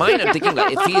in my mind, I'm thinking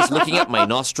like, if he is looking at my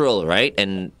nostril, right?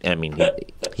 And I mean,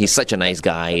 he's such a nice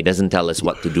guy. He doesn't tell us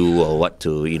what to do or what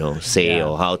to, say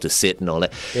or how to sit and all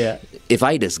that. Yeah. If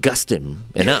I disgust him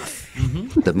enough,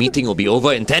 the meeting will be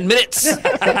over in 10 minutes. We'll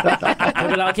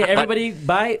be like, okay, everybody,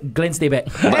 bye. Glenn, stay back.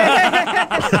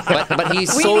 But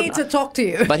he's We so need to talk to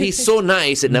you. but he's so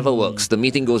nice, it never works. The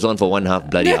meeting goes on for 1.5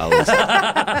 bloody hours.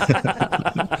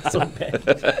 So bad.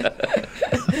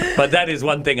 But that is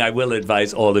one thing I will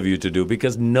advise all of you to do,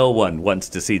 because no one wants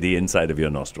to see the inside of your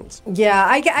nostrils. Yeah,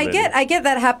 I get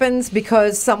that happens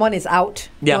because someone is out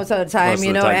most of the time, most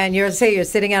of the time. and you're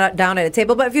sitting down at a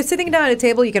table. But if you're sitting down at a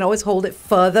table, you can always hold it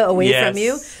further away from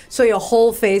you, so your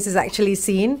whole face is actually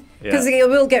seen. Because it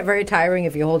will get very tiring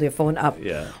if you hold your phone up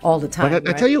all the time. But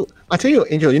I tell you,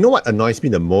 Angel, you know what annoys me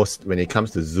the most when it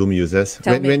comes to Zoom users?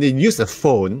 When they use a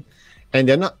phone and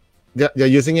they're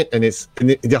using it and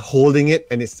they're holding it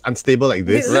and it's unstable like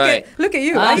this. Look at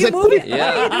you. Are you moving?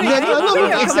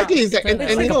 Exactly. It's like,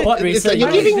 it's like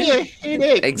you're giving me a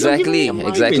headache. Exactly.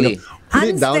 Put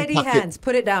it down, Unsteady hands.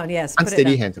 Put it down. Yes.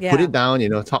 Unsteady hands. Yeah. Put it down.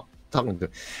 Talk.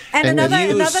 And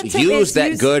another tip use is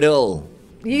that girdle.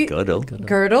 Girdle?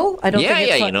 Girdle? I don't think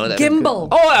it's called. you know that. Gimbal.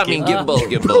 Oh, I mean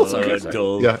gimbal. Sorry.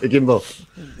 Yeah, a gimbal.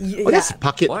 Just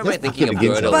pack it. Why am I just thinking pack of it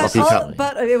against girdle? your coffee cup.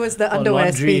 But it was the underwear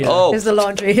laundry, speed. yeah. It's the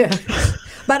laundry. Yeah.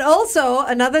 But also,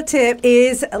 another tip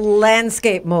is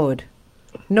landscape mode.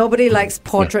 Nobody likes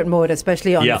portrait mode,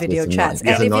 especially on video It's chats.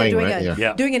 annoying. It's And if annoying, you're right?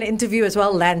 Yeah. doing an interview as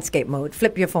well, landscape mode.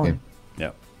 Flip your phone. Yeah.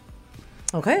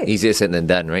 Okay. Easier said than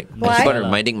done, right? Why? I keep on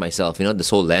reminding myself, this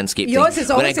whole landscape Yours thing.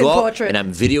 is always when I go in out portrait. and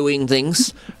I'm videoing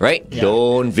things, right?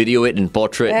 Don't video it in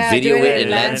portrait. Video do it in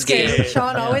landscape.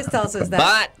 Sean always tells us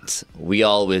that. But we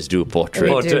always do portrait. We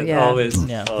do, Portrait, yeah. always.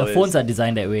 Yeah, the always. phones are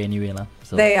designed that way anyway.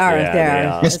 So. They are. Yeah, they they are.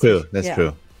 are. That's true. That's Yeah.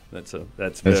 true.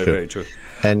 That's very, true. very true.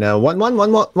 And one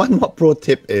more pro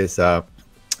tip is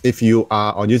if you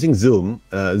are on using Zoom,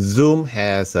 Zoom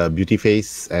has a beauty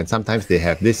face, and sometimes they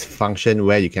have this function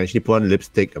where you can actually put on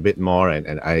lipstick a bit more,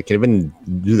 and I can even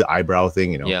do the eyebrow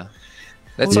thing. Yeah.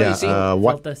 That's what you see.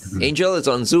 Filters. Angel is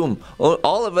on Zoom.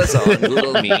 All of us are on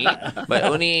Google Meet, but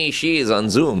only she is on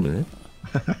Zoom.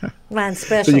 Man, So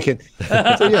special. you can,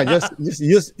 just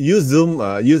use Zoom.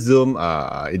 Use Zoom.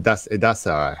 It does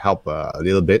help a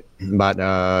little bit, but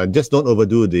just don't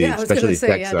overdo the Yeah, I was special gonna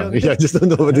say, effects. Just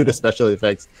don't overdo the special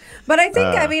effects. But I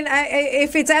think,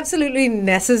 if it's absolutely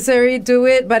necessary, do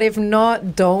it. But if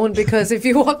not, don't. Because if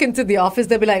you walk into the office,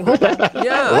 they'll be like, hold on.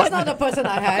 That's not the person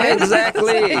I hired.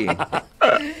 Exactly.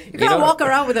 You can't walk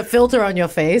around with a filter on your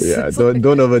face. Yeah, It's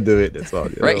don't overdo it. That's all.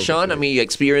 Right, Shawn? I mean, you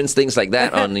experience things like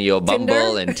that on your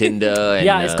Bumble and Tinder. And,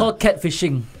 Yeah, it's called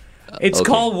catfishing. It's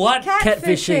called what?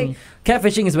 Catfishing.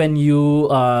 Catfishing is when you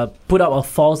put up a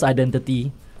false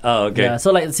identity. Oh, okay. Yeah,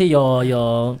 so like say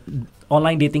your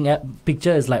online dating app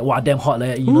picture is like, wow, damn hot,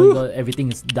 like, you got,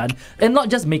 everything is done, and not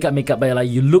just makeup, but like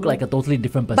you look like a totally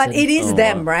different person. But it is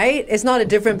them, right? It's not a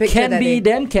different picture. Can be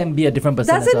them, can be a different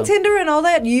person. as Doesn't well. Tinder and all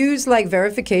that use like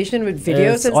verification with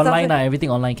videos It's and online, stuff? everything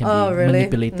online can be really?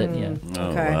 manipulated. Yeah. Oh,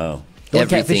 Okay. wow. Don't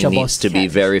catfish everything your needs boss. to be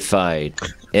verified.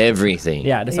 Everything.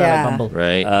 Yeah, that's why I Yeah. like Bumble.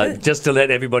 Right? Just to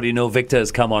let everybody know, Victor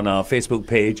has come on our Facebook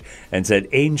page and said,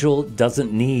 Angel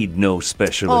doesn't need no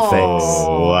special effects.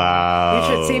 Oh, wow.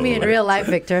 You should see me in real life,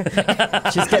 Victor.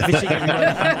 She's catfishing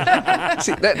everyone.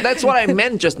 See, that's what I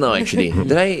meant just now, actually.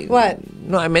 Did I? What?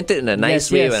 No, I meant it in a nice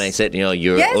Yes, way yes. when I said, you're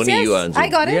Yes, only yes, you are on Zoom. I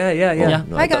got it. Yeah.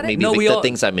 No, I I got thought it. maybe No, we Victor all-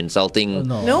 thinks I'm insulting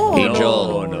No.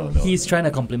 Angel. No. He's trying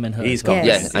to compliment her. He's as well.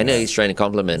 compliment- Yeah, I know he's trying to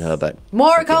compliment her, but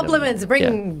More compliments. Bring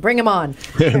him on.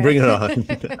 Bring it on.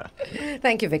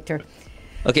 Thank you, Victor.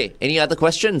 okay. Any other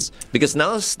questions? Because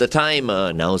now's the time.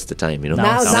 Now's the time. Now's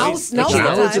Now's the Now's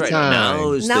time. right.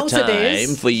 Now's the Nowadays.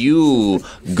 time for you,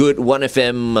 good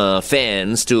OneFM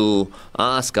fans, to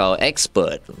ask our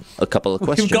expert a couple of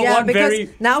questions. got Yeah, one because very-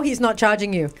 now he's not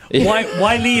charging you.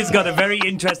 Wiley has got a very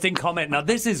interesting comment. Now,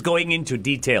 this is going into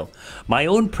detail. My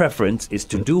own preference is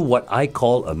to do what I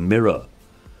call a mirror.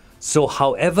 So,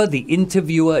 however the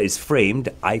interviewer is framed,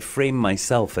 I frame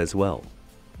myself as well.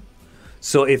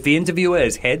 So, if the interviewer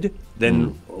is head,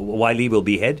 then Wiley will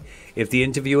be head. If the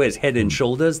interviewer is head and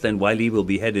shoulders, then Wiley will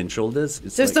be head and shoulders.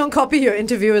 It's Just like- don't copy your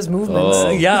interviewer's movements.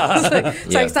 Yeah.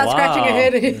 It's like start scratching your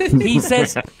head.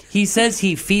 he says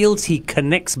he feels he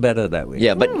connects better that way.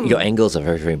 Yeah, but your angles are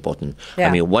very, very important. Yeah.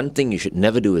 I mean, one thing you should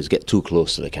never do is get too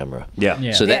close to the camera. Yeah.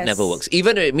 Yeah. So that Yes. never works.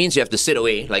 Even if it means you have to sit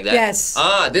away like that. Yes.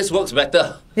 This works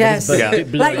better. Yes. Yeah.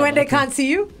 Like when they can't see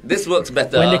you. This works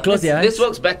better. When they close their This eyes.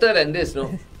 works better than this,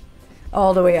 no?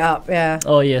 All the way up, yeah.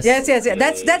 Oh, yes. Yes.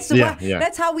 That's Yeah, yeah.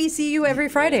 that's how we see you every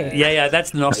Friday. Yeah,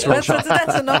 that's the nostril That's, shot.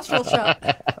 that's a nostril shot.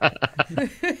 But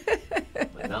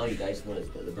now you guys know it's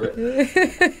deliberate.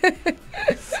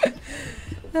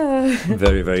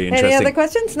 Very, very Any interesting. other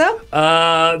questions? No?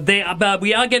 But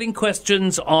we are getting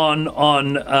questions on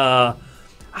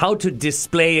how to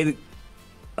display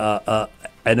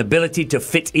an ability to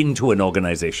fit into an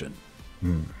organization.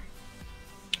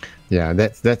 Yeah,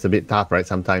 that's a bit tough, right?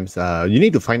 Sometimes you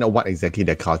need to find out what exactly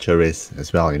their culture is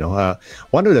as well.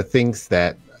 One of the things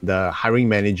that the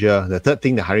third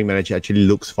thing the hiring manager actually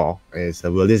looks for is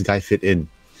will this guy fit in,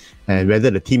 and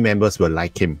whether the team members will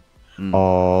like him,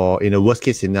 or in a worst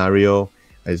case scenario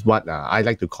is what I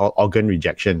like to call organ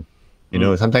rejection.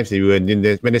 Sometimes when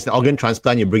there's an organ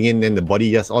transplant, you bring in, then the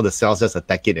body all the cells just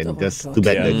attack it, and too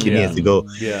bad the kidney has to go.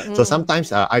 Yeah. So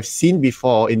sometimes I've seen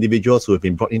before individuals who have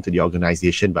been brought into the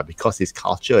organization, but because his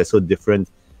culture is so different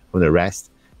from the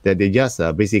rest, that they just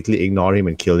basically ignore him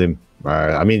and kill him.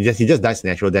 He just dies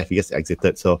natural death. He gets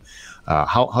exited. So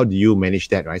how do you manage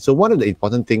that, right? So one of the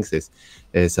important things is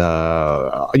you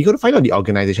got to find out the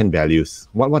organization values.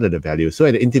 What are the values? So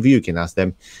at the interview, you can ask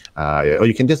them, or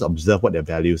you can just observe what their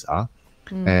values are.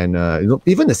 And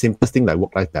even the simplest thing like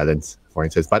work-life balance, for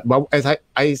instance. But as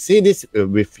I say this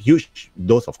with huge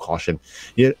dose of caution,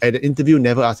 at the interview,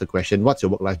 never ask the question, "What's your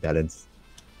work-life balance?"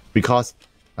 Because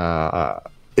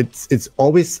it's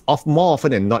always more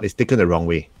often than not, it's taken the wrong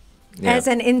way. As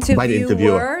an By the interviewer.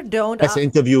 interviewer, don't. As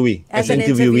an interviewee, As an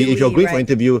interviewee, if you're going for right.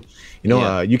 interview,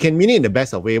 you can mean it in the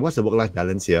best of way. What's the work-life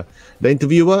balance here? The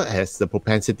interviewer has the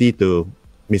propensity to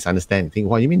misunderstand. Think,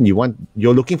 what you mean?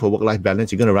 You're looking for work-life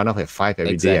balance. You're going to run off at 5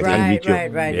 every day. I can't reach you.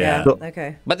 Right. Yeah. Yeah. So-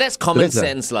 Okay. But that's common that's a-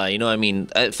 sense, lah.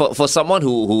 For someone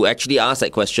who actually asked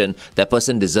that question, that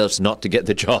person deserves not to get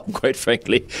the job. Quite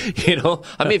frankly,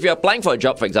 if you're applying for a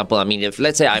job, for example, if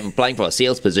let's say I'm applying for a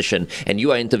sales position and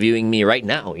you are interviewing me right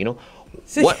now,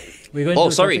 what? We're going Oh,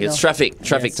 to sorry, traffic it's now.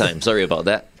 traffic time. Sorry about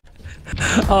that.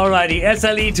 Alrighty,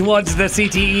 SLE towards the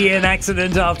CTE, an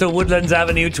accident after Woodlands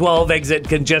Avenue 12, exit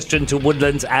congestion to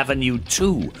Woodlands Avenue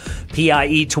 2.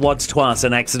 PIE towards Tuas,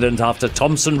 an accident after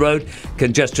Thompson Road,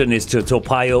 congestion is to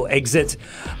Topayo exit.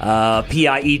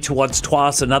 PIE towards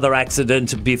Tuas, another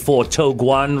accident before To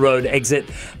Guan Road exit,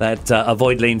 that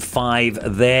avoid lane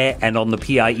 5 there. And on the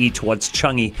PIE towards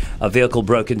Changi, a vehicle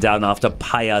broken down after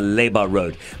Paya Lebar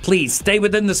Road. Please stay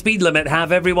within the speed limit,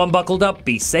 have everyone buckled up,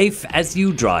 be safe as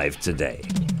you drive today.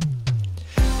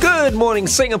 Good morning,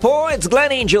 Singapore. It's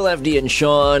Glenn Angel, FD and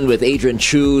Shawn with Adrian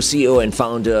Choo, CEO and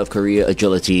founder of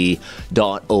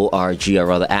careeragility.org, or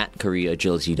rather at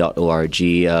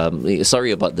careeragility.org.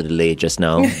 Sorry about the delay just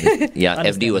now.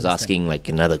 FD was asking like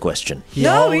another question.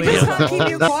 No, we just can't keep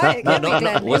you quiet. Can we,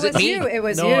 Glenn? Was it me? you. It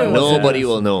was No, you. it was- Nobody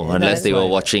will know unless That's they were right.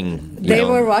 watching. They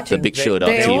were watching. the Big Show.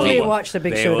 They only TV. watch the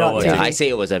Big They Show. were watching. I say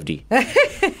it was FD.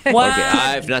 What? Okay,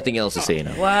 I have nothing else to say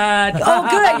now. What? Oh,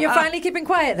 good. You're finally keeping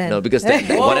quiet then. No, because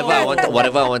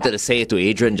whatever I wanted to say to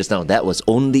Adrian just now, that was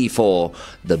only for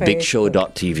the Facebook.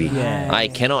 BigShow.tv. I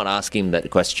cannot ask him that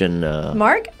question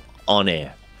Mark, on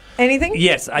air. anything?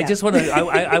 Yes, I just want to.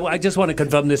 I just want to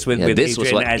confirm this with this was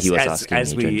Adrian what he was asking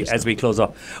Adrian just as we close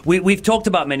off. We've talked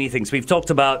about many things. We've talked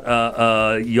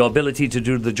about your ability to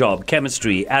do the job,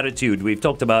 chemistry, attitude. We've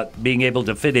talked about being able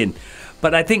to fit in.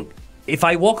 But I think if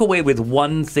I walk away with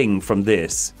one thing from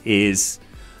this is,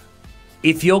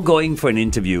 if you're going for an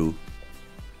interview,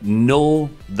 know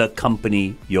the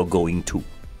company you're going to.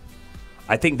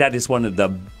 I think that is one of the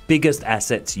biggest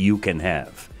assets you can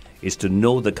have, is to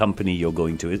know the company you're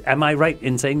going to. Am I right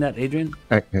in saying that, Adrian?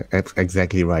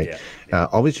 Exactly right. Yeah.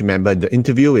 Always remember, the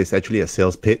interview is actually a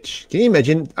sales pitch. Can you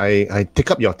imagine? I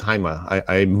take up your time.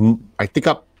 I take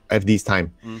up FD's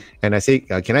time, and I say,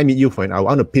 "Can I meet you for an hour? I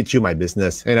want to pitch you my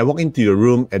business." And I walk into your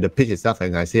room at the pitch itself,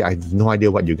 and I say, "I have no idea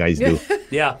what you guys do.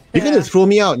 Yeah. You're going to throw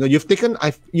me out. No, you've taken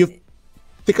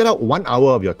out 1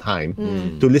 hour of your time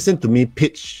to listen to me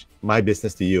pitch my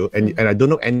business to you, and I don't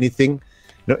know anything."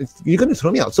 You're going to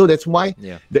throw me out. So that's why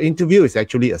the interview is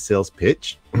actually a sales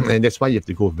pitch, and that's why you have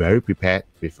to go very prepared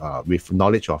with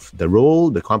knowledge of the role,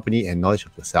 the company, and knowledge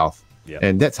of yourself. Yeah.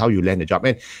 And that's how you land the job.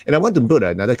 And I want to put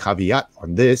another caveat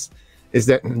on this, is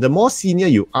that the more senior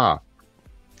you are,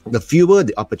 the fewer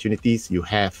the opportunities you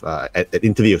have at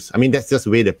interviews. I mean, that's just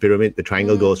the way the pyramid, the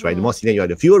triangle goes, right? The more senior you are,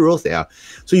 the fewer roles there are.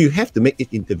 So you have to make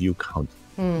each interview count.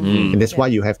 And that's why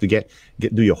you have to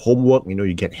do your homework.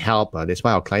 You get help. That's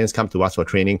why our clients come to us for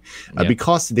training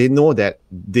because they know that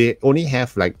they only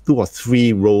have like 2 or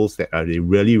 3 roles that they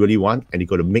really, really want, and you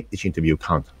got to make each interview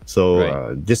count.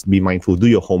 So just be mindful, do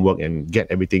your homework, and get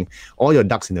everything, all your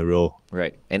ducks in a row.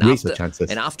 Right. And raise your chances.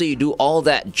 And after you do all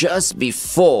that, just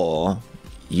before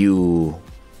you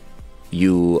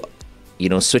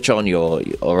switch on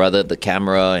the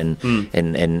camera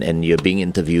and you're being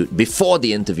interviewed, before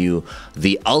the interview,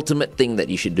 the ultimate thing that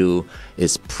you should do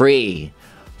is pray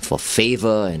for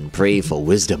favor and pray for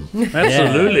wisdom.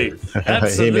 Absolutely.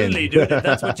 Absolutely. Do it. If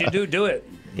that's what you do, do it.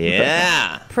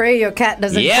 Yeah. Pray your cat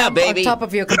doesn't jump baby. on top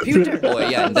of your computer. Oh,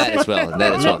 yeah, and that as well.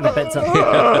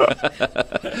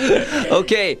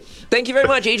 Okay. Thank you very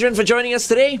much, Adrian, for joining us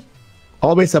today.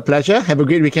 Always a pleasure. Have a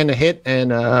great weekend ahead,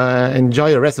 and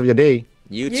enjoy the rest of your day.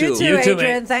 You too, Adrian.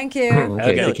 mate. Thank you.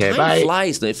 Okay, take care. Time Bye.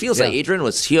 flies. It feels like Adrian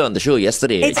was here on the show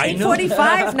yesterday. It's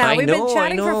 8:45 now. We've been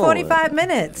chatting for 45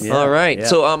 minutes. All right.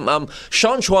 So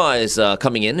Shawn Chua is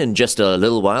coming in just a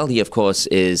little while. He, of course,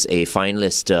 is a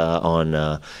finalist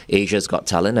on Asia's Got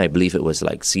Talent. I believe it was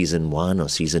like season 1 or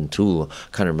season 2.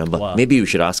 Can't remember. Wow. Maybe we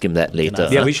should ask him that later.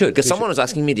 Yeah, we should. Because someone was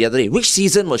asking me the other day, which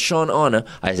season was Shawn on?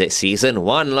 I said season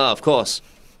 1, of course.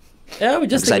 Yeah, we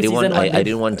just I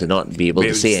didn't want to not be able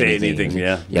to say anything.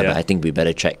 Yeah, but I think we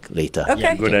better check later. Okay.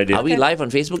 Yeah, good idea. Are we live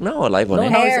on Facebook now or live on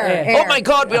air? Hair. Oh my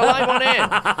God, we are live on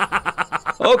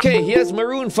air. Okay, here's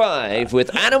Maroon 5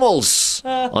 with Animals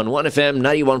on 1FM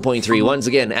 91.3. Once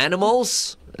again,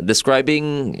 Animals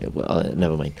describing...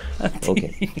 never mind.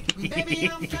 Okay.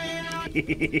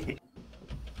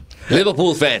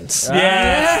 Liverpool fans.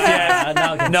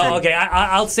 Yes. No, okay.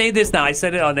 I'll say this now. I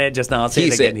said it on air just now. I'll say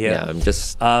it again here. Yeah, I'm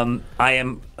just... I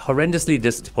am horrendously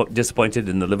disappointed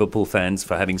in the Liverpool fans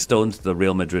for having stoned the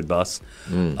Real Madrid bus.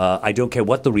 I don't care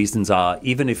what the reasons are.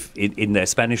 Even if in their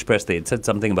Spanish press they had said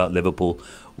something about Liverpool,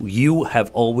 you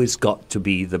have always got to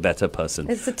be the better person.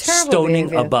 It's a terrible Stoning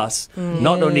behavior. a bus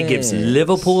not only gives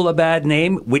Liverpool a bad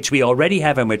name, which we already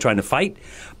have and we're trying to fight,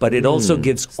 but it also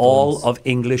gives all of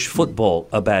English football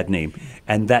a bad name.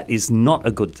 And that is not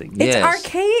a good thing. It's Yes.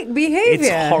 archaic behavior.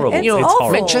 It's horrible. It's It's awful.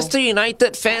 horrible. Manchester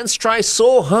United fans try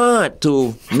so hard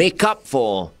to make up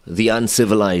for the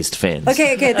uncivilized fans.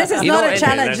 Okay, this is You not know, a and-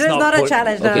 challenge. let's This is not not a put-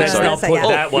 challenge. okay, No, sorry. no, Let's not put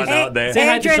that one out there. Say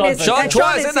hi to Adrian Shawn is first. Shawn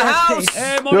Chua is in the house.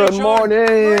 Hey, morning, Good Shawn.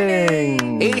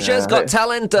 morning. Asia's Got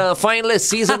Talent finalist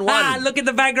season 1. Look at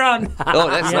the background. Oh,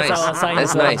 that's Yes, our nice. sign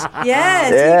That's as well. nice.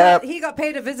 Yes, Yep. he got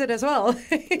paid a visit as well.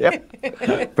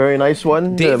 Yep. Very nice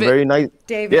one. David. Very nice.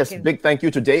 David Yes, can- big thank you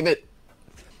to David.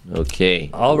 Okay.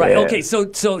 All right. Yeah. Okay.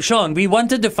 So Shawn, we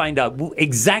wanted to find out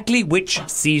exactly which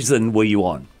season were you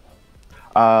on?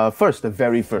 First, the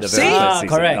very first. The very season. first season.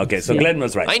 correct. Okay. So Yeah. Glenn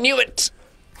was right. I knew it.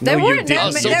 There No, you weren't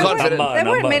didn't. that So there confident. weren't- there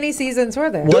weren't Number. many seasons,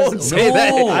 were there? Don't say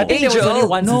that. I think there was only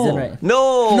one No. season, right?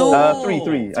 No.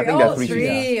 Three. I think there are three. Three.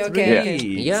 seasons. Okay.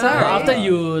 Yeah. Sorry. After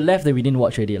you left, then we didn't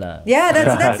watch already lah. Yeah,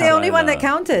 that's the only one that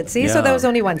counted. See, so Yeah. there was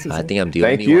only one season. I think I'm the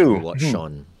Thank only you. one who watched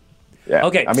Shawn. Yeah.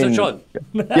 Okay. I mean, so Shawn,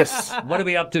 Yes. what are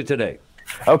we up to today?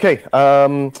 Okay.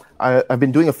 I've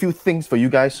been doing a few things for you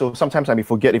guys, so sometimes I may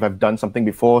forget if I've done something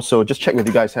before. So just check with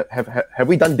you guys. Have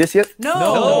we done this yet?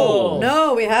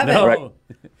 No, we haven't. No. Right.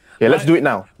 Okay, let's do it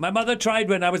now. My mother tried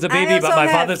when I was a I baby, but also my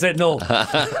have. father said no.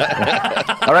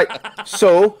 All right.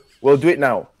 So we'll do it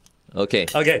now, Okay.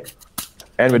 Okay.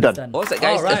 and we're done. What's that,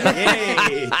 guys? All right.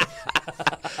 Yay.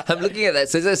 I'm looking at that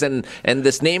scissors, and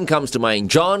this name comes to mind.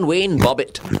 John Wayne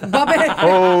Bobbitt. Bobby.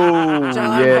 Oh,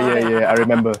 John yeah. I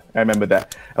remember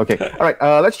that. Okay. All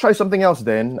right. Let's try something else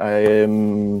then.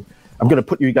 I'm gonna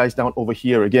put you guys down over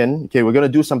here again. Okay. We're gonna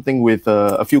do something with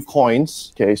a few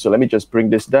coins. Okay. So let me just bring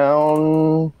this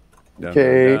down.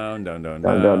 Okay. Down.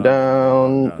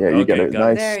 Down. Yeah, you Okay, got it. got it.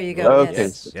 Nice. There you go, Okay.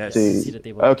 yes. See. See the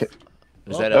table. Okay.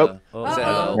 Is that Oh.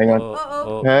 Hang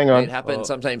on. Hang on. It happens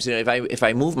sometimes. If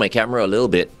I move my camera a little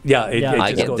bit, Yeah, it Yeah. just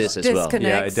I get goes. this as well. Disconnect.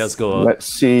 Yeah, it does go. Let's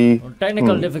see.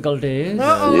 Technical difficulties.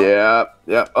 Yeah.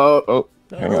 Oh.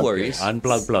 Hang No on. worries.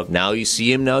 Unplug, plug. Now you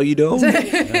see him. Now you don't.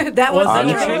 That was that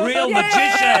the a trick? trick. Real Yay!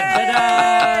 magician.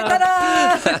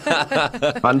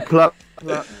 Ta-da! Unplug.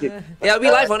 Yeah,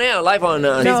 we live on air. Live on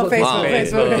No, Facebook, Wow.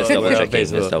 Facebook. Just double We're on checking.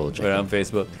 Just Facebook. double We're checking. on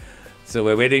Facebook. So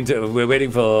we're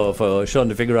waiting for Shawn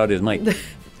to figure out his mic.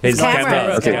 His Camera, camera.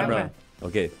 his Okay. camera.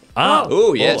 Okay.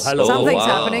 Oh, yes. hello. Something's wow.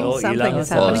 happening. Oh, Something Ilan. is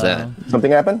What was happening. that?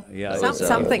 Something happened? Yeah.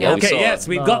 Something yeah, we else. Okay. saw Yes,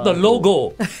 we've got the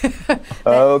logo.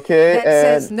 Okay. That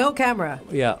And says no camera.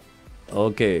 Yeah.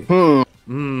 Okay. come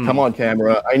on,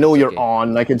 camera. I know you're Okay.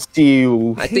 on. I can see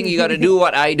you. I think you got to do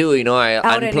what I do. I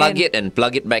Out and unplug in. it and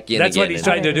plug it back in That's again. what he's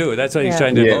trying to do. That's what he's Yeah.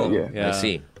 trying to Yeah, do. yeah. I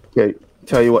see. Okay.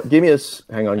 Tell you what. Give me a.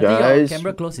 Hang on, I think our guys.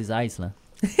 camera close his eyes lah.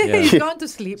 He's gone to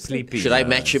sleep. Sleepy. Should I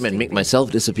match him and make myself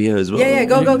disappear as well? Yeah,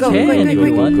 go. Okay, Quick.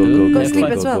 you want to Go sleep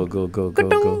as well. Go.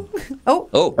 Oh,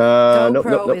 Oh,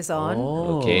 GoPro is on.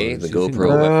 okay. The GoPro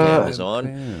webcam is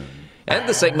on. And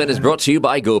the segment is brought to you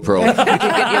by GoPro. You can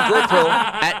get your GoPro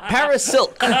at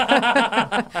Parasilk.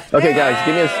 Okay, guys,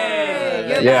 give me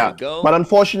a. Yeah, go. but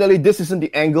unfortunately, this isn't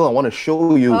the angle I want to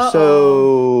show you.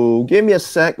 So give me a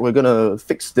sec. We're gonna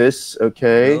fix this.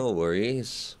 Okay. No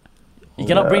worries. You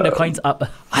cannot bring the coins up.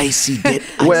 I see dead.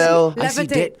 Well, I see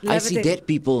dead. I see Levitate. dead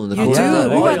people in the You corner. do?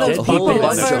 Who are those A people whole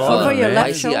bunch of over your I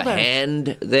left see a shoulder?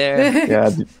 hand there. yeah,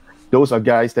 those are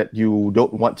guys that you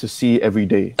don't want to see every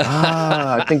day.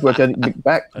 I think we're getting it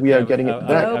back. We are getting it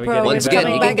back. GoPro Once is again,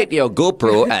 coming you can back. get your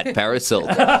GoPro at Parasilk.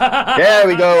 There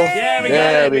we go.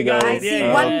 There we go. I see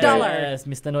 $1. Yes,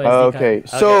 Mr. No SD card. Okay,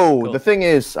 so cool. the thing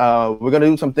is, we're gonna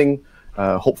do something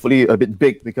hopefully a bit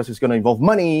big because it's gonna involve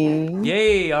money.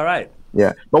 Yay! All right.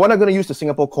 Yeah, but we're not gonna use the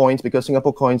Singapore coins because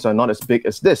Singapore coins are not as big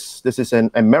as this. This is an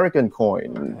American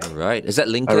coin. All right. Is that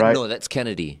Lincoln? All right. No, that's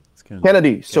Kennedy.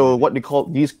 Kennedy. So what they call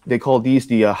these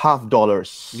the half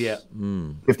dollars. Yeah.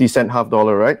 50-cent half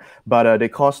dollar, right? But they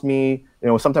cost me,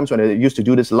 sometimes when I used to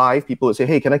do this live, people would say,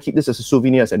 hey, can I keep this as a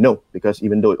souvenir? I said, no, because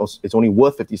even though it's only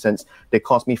worth 50 cents, they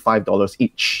cost me $5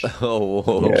 each. Oh,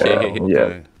 okay.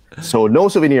 Yeah. So no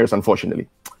souvenirs, unfortunately.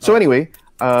 So anyway,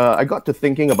 I got to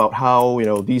thinking about how,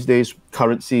 these days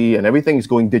currency and everything is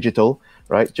going digital,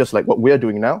 right? Just like what we're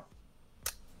doing now.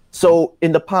 So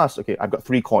in the past, okay, I've got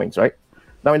 3 coins, right?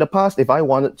 Now in the past, if I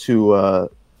wanted to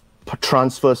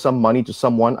transfer some money to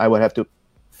someone, I would have to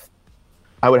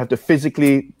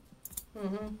physically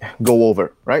go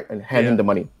over, right? And hand him the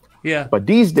money. Yeah. But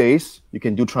these days, you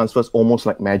can do transfers almost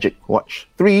like magic. Watch.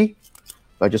 3,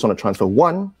 I just want to transfer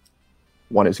 1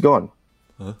 is gone.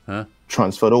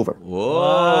 Transferred over.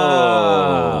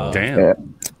 Whoa.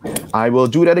 Damn. I will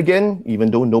do that again,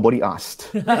 even though nobody asked.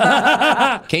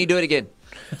 Can you do it again?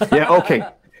 Yeah, okay.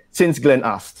 Since Glenn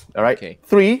asked. All right. Okay.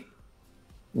 3.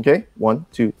 Okay. 1,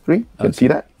 2, 3. You can see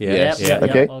that? Yes. Yep,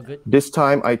 Okay. all good. This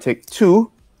time I take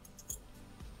 2.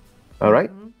 All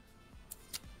right.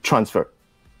 Transfer.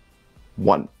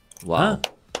 1. Wow.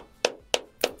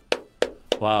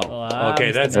 Wow. Wow,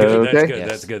 Okay, Mr. that's No. good. That's Okay. good. Yes.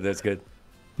 That's good. That's good.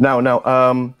 Now,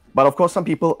 but of course, some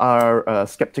people are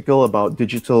skeptical about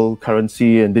digital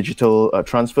currency and digital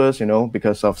transfers,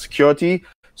 because of security.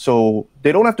 So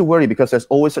they don't have to worry because there's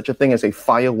always such a thing as a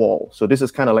firewall. So this is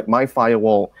kind of like my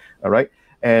firewall, all right?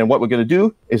 And what we're going to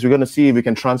do is we're going to see if we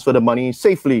can transfer the money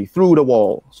safely through the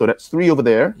wall. So that's 3 over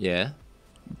there, Yeah.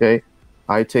 okay?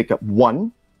 I take up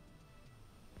 1,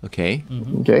 Okay.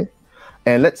 okay?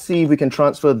 And let's see if we can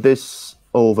transfer this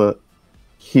over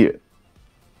here.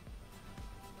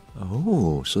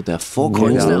 Oh, so there are 4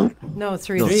 coins now. No,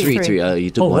 3. No, 3. You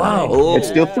took Oh, one. wow. Oh, It's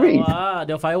still 3. Wow,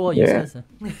 the firewall Yeah. useless.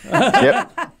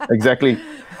 Yep, exactly.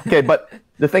 Okay, but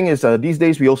the thing is, these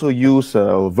days we also use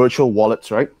virtual wallets,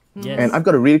 right? Yes. And I've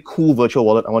got a really cool virtual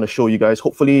wallet I want to show you guys.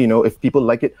 Hopefully, if people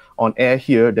like it on air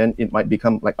here, then it might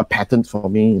become like a patent for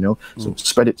me, So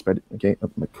spread it. Okay,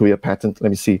 my career patent. Let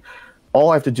me see.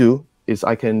 All I have to do is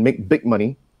I can make big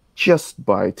money just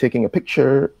by taking a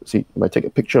picture. See, if I take a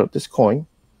picture of this coin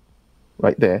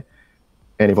right there,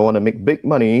 and if I want to make big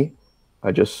money,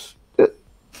 I just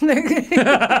Big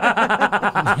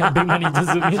money to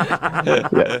zoom in.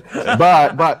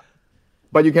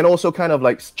 But you can also kind of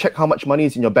like check how much money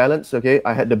is in your balance. Okay,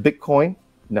 I had the Bitcoin.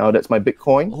 Now that's my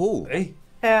Bitcoin. oh. Hey.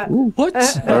 What?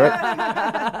 All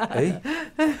right.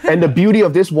 And the beauty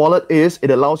of this wallet is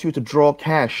it allows you to draw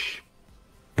cash.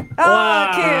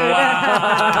 Oh,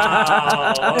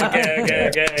 cute.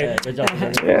 Okay. Good job.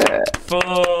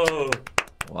 Oh.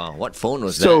 Wow. What phone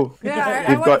was So Yeah,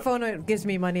 I We've want a got- phone that gives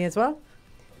me money as well.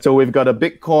 So we've got a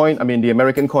Bitcoin. I mean, the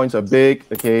American coins are big.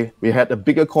 Okay, we had a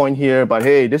bigger coin here, but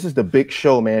hey, this is the big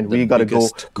show, man. We got to go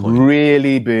biggest coin.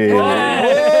 really big.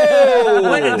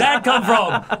 Where did that come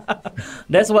from?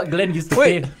 That's what Glenn used to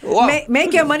Wait. pay. Wow.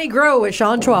 Make your money grow with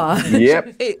Shawn Chua.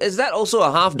 Yep. Hey, is that also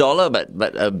a $50,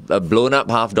 but a blown up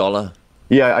 $50?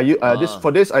 Yeah.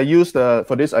 For this I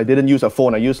didn't use a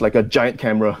phone. I used like a giant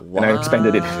camera and I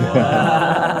expanded it.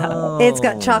 It's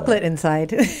got chocolate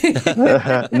inside.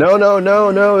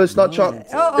 No. It's not chocolate.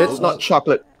 Oh. It's not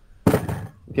chocolate.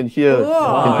 You can hear. You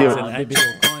can hear It's it. an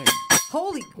actual coin.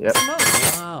 Holy Yep.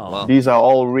 smokes. Wow. These are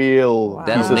all real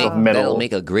pieces of metal. That'll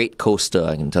make a great coaster,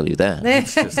 I can tell you that.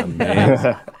 It's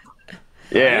amazing.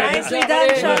 Yeah. Nicely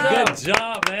done, Shawn. Good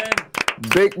job, man.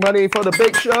 Big money for the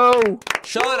big show.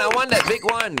 Sean, I want that big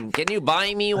one. Can you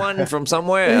buy me one from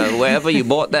somewhere, wherever you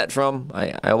bought that from?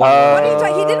 I want. What are you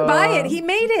talking? He didn't buy it. He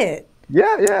made it.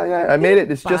 Yeah. I made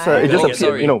it. It's just Fine. it just Okay, appeared,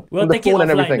 sorry. you know, We'll on the take it phone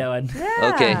and offline, everything. that one.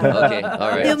 Yeah. Okay, all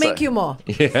right. He'll I'm make sorry. you more.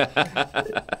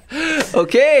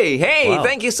 Okay, hey, Wow.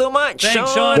 thank you so much,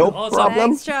 Thanks, Shawn. Shawn. No Awesome. problem.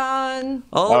 Thanks, John.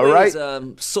 Always right.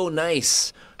 so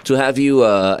nice to have you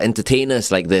entertain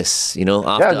us like this, you know,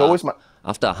 after, it's always my-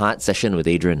 after a hard session with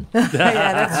Adrian. Yeah,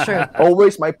 that's true.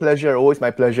 Always my pleasure. Always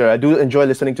my pleasure. I do enjoy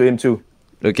listening to him too.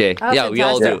 Okay, Oh, yeah, we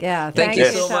all do. fantastic. Yeah, Thank thank you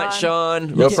you, so much, Shawn.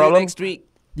 Shawn. We'll see you problem. next week.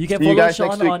 You can See you follow guys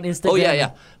next Shawn week. on Instagram. Oh,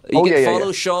 yeah. You Oh, can yeah.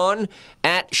 follow Shawn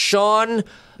at Shawn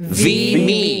V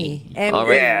Me. M-E, All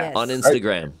right, yes. on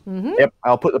Instagram. Yep,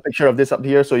 I'll put a picture of this up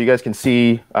here so you guys can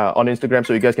see on Instagram,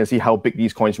 so you guys can see how big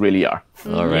these coins really are.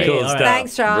 All right. Cool all right. stuff.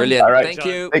 Thanks, John. Brilliant. All right. Thank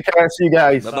you. Take care. See you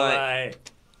guys. Bye-bye. Bye.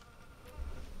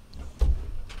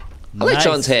 I like Nice.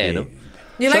 Shawn's hair, no?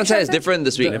 You like Shawn's hair is Shawn's hair? different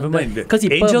this week. Never mind. 'Cause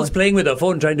he Angel's perm- playing with her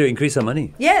phone trying to increase her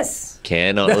money. Yes.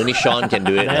 Cannot. Only Shawn can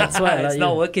do it. That's why. It's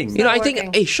not working. You know, I not think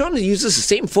working. hey, Sean uses the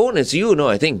same phone as you. No,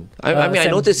 I think. I mean, I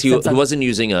Sam- noticed he Samsung. wasn't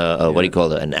using a what do you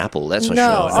call it, an Apple. That's for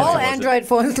No, sure. all Android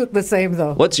phones look the same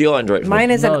though. What's your Android phone? Mine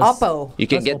is an No, it's- Oppo. You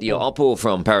can What's get your Oppo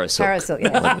from Parasol. Parasol,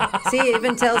 yeah. See, it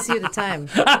even tells you the time.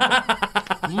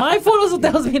 My phone also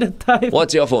tells me the time.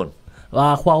 What's your phone?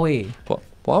 Huawei.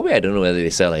 Huawei, I don't know whether they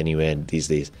sell anywhere these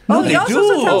days. Oh, they yours do.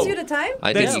 also tells Oh. you the time?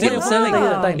 I They're think still selling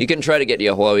it. you can try to get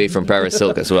your Huawei from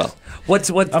Parasilk as well.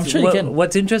 I'm sure you can.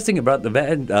 What's interesting about the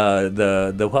brand,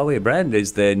 the Huawei brand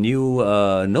is their new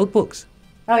notebooks.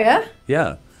 Oh, yeah?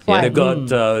 Yeah. Why? They've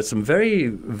got some very,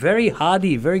 very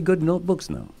hardy, very good notebooks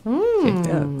now.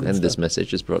 And this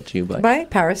message is brought to you by. By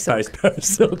Parasol.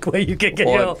 Parasilk, where you can get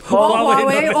Or- your Or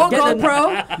Huawei, or Get the-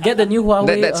 GoPro. Get the new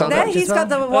Huawei. that sounds There, like- he's got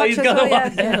the watch he's as got well, the yeah.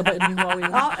 watch. Yeah, but new Huawei.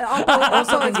 Oppo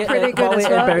also is Get pretty good as Huawei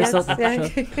well. and Yes, Parasol.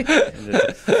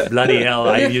 yeah. Bloody hell,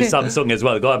 I use Samsung as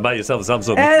well. Go and buy yourself a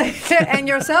Samsung. And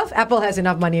yourself? Apple has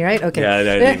enough money, right? Okay. Yeah,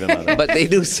 they don't even matter. But they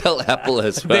do sell Apple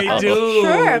as well. They do.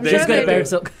 Sure, I'm They sure Just do. get they a do.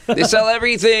 Parasilk. They sell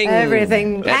everything.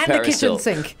 Everything. At And the kitchen Parasil.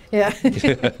 sink. Yeah.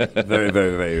 Very,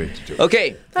 very, very rich.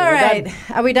 Okay. All right.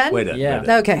 Are we done? Wait a Yeah.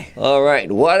 minute. Okay. All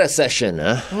right. What a session,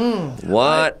 huh?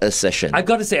 What a session. I've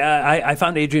got to say, I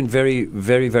found Adrian very,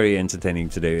 very, very entertaining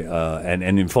today and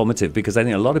informative, because I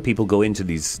think a lot of people go into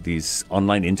these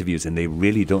online interviews and they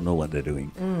really don't know what they're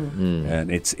doing.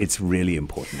 And it's really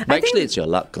important. But actually, it's your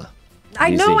luck.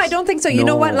 I these know, days. I don't think so. You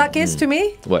know what No. luck is to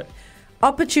me? What?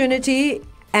 Opportunity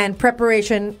and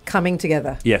preparation coming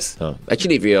together. Yes. Oh.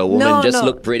 Actually, if you're a woman, No, just no.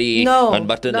 look pretty, No,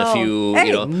 unbutton no. a few, Hey,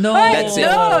 you know. No. That's it.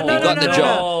 No, you no, got no, the no,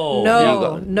 job. No, You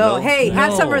got- no. Hey,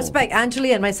 have some No. respect.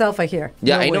 Anjali and myself are here.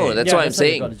 Yeah, No I know. way. That's Yeah, what I'm that's why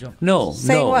you saying. got the job. No.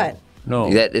 Saying no, what?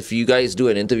 No. That if you guys do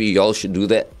an interview, y'all should do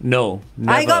that. No.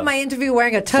 I never. got my interview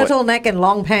wearing a turtleneck and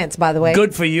long pants, by the way.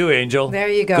 Good for you, Angel. There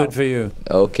you go. Good for you.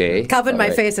 Okay. Covered my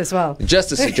Alright. face as well.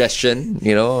 Just a suggestion,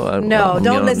 you know. No, don't you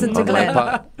know, listen to on my Glenn.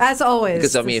 part. As always.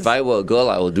 Because I mean, if I were a girl,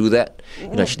 I would do that. You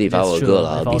know, actually, if I That's were a true. girl,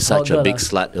 If I'll I be was such hot a big girl,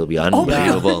 slut. It'll be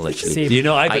unbelievable, actually. See, You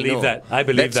know, I I believe know. that. I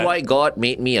believe That's that. why God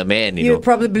made me a man. You You'd know.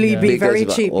 probably be Because very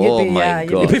of- cheap. Oh You'd be, my yeah,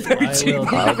 God. You'd be I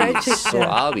will. very cheap. So yeah.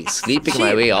 I'll be sleeping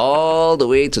my way all the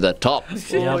way to the top.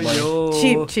 Yeah,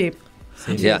 boy. Cheap.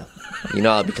 Yeah. You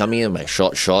know, I'll be coming in my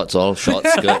short shorts, all short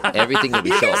skirt. Everything will be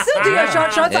You short. can still do your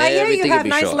short shorts. I hear you Everything have will be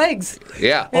nice short. legs.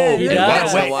 Yeah. he And does.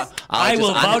 once in a Wait, while, I I'll will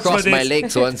just vouch for uncross my this.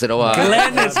 legs once in a while.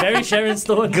 Glenn is Very Sharon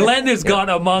Stone. Glenn has got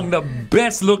among the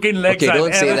best looking legs Okay, I've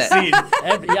don't say ever that. seen.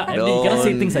 You cannot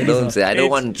say things like don't this. say. I don't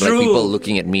It's want like, true. people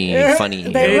looking at me funny.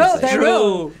 They will. It's They true.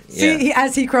 will. See,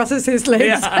 as he crosses his legs.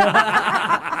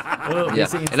 Yeah.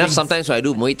 And then sometimes when I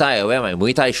do Muay Thai, I wear my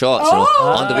Muay Thai shorts. You know,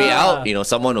 on the way out, you know,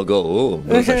 someone will go, "Oh,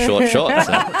 those are short shorts."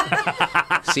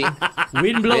 See,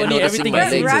 Wind blow They're only, noticing everything my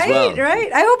is legs as Right, well.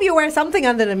 right. I hope you wear something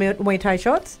under the Muay Thai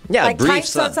shorts. Yeah, like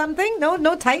briefs tights or lah. something.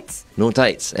 No tights. no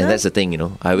tights, and that's the thing. You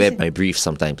know, I wear my briefs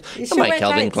sometimes. You You should know, my wear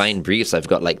Calvin tights. Klein briefs. I've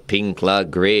got like pink la,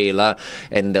 grey la,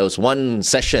 and there was one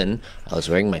session I was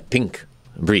wearing my pink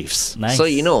briefs. Nice. So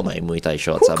you know my Muay Thai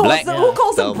shorts Who are calls black. them- who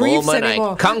calls them the briefs moment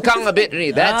anymore? I kang a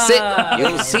bit, that's it.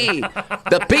 You'll see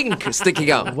the pink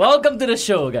sticking out. Welcome to the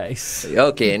show, guys.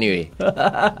 Okay, anyway.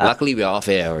 Luckily, we're off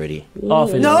air already.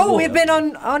 Off it. No, we've been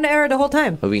on air the whole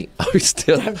time. Are we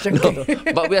still? No,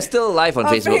 but we're still live on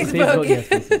On Facebook. Facebook,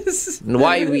 yes.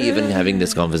 Why are we even having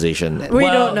this conversation? We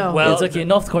don't know. well, It's okay.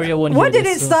 North Korea won't What hear did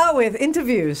it this, so- start with?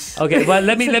 Interviews. Okay, well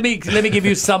let me give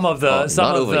you some of the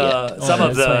not over yet. some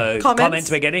of that's the fine. comments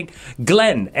clients we're getting.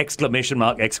 Glenn! Exclamation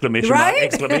mark! Exclamation Right? mark!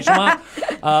 Exclamation mark!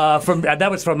 From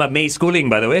that was from May Schooling,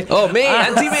 by the way. Oh, May,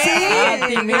 Auntie May.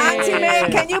 Auntie May,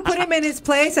 can you put him in his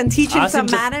place and teach him Ask some him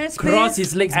to manners, cross please?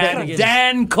 his legs back And again.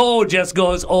 Dan Cole just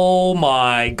goes, "Oh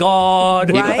my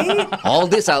God!" Right? All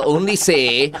this I'll only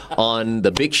say on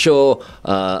the Big Show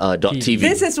 .tv.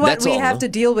 This is what That's we all, have no? to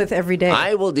deal with every day.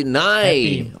 I will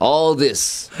deny all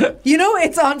this. You know,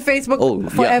 it's on Facebook Oh, yeah.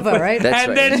 forever, right? That's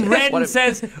And right. then What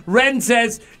Ren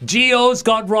says, Gio's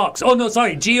got rocks. Oh no,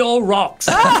 sorry, Gio rocks.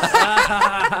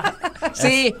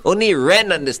 See, only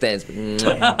Ren understands. And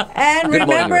Good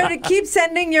remember morning, to keep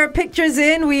sending your pictures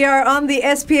in. We are on the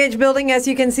SPH building. As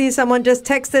you can see, someone just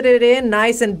texted it in,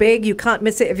 nice and big. You can't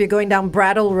miss it if you're going down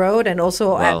Brattle Road and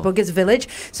also at Wow. Bugis Village.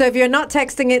 So if you're not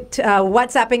texting it,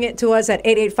 WhatsApping it to us at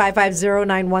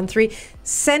 88550913,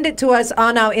 send it to us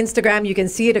on our Instagram. You can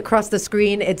see it across the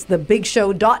screen. It's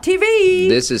thebigshow.tv.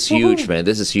 This is huge, man.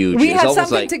 This is huge. We It's have almost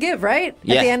something like to give, right? At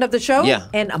Yeah. the end of the show? Yeah.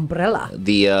 An umbrella.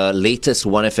 the latest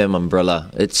OneFM umbrella.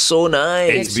 It's so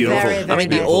nice. It's beautiful. Very, very I mean,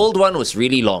 the nice. old one was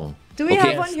really long. Do we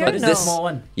have one here? But this No. is a small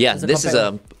one. Yeah, It's a this is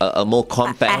compact a more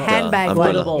compact A handbag one.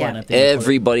 umbrella. Foldable Yeah. one, I think.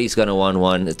 Everybody's gonna want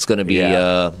one. It's gonna be.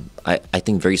 Yeah. I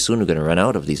think very soon we're gonna run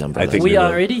out of these umbrellas. think We we are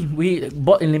will. ready. We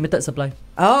bought in limited supply.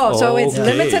 Oh, so it's Okay.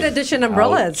 limited edition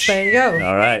umbrellas. Ouch. There you go.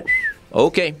 All right.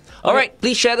 Okay. All right.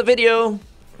 Please share the video.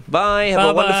 Bye. Have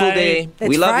a Bye-bye. wonderful day. It's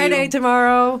We love Friday you.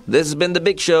 tomorrow. This has been the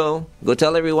Big Show. Go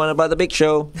tell everyone about the Big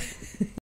Show.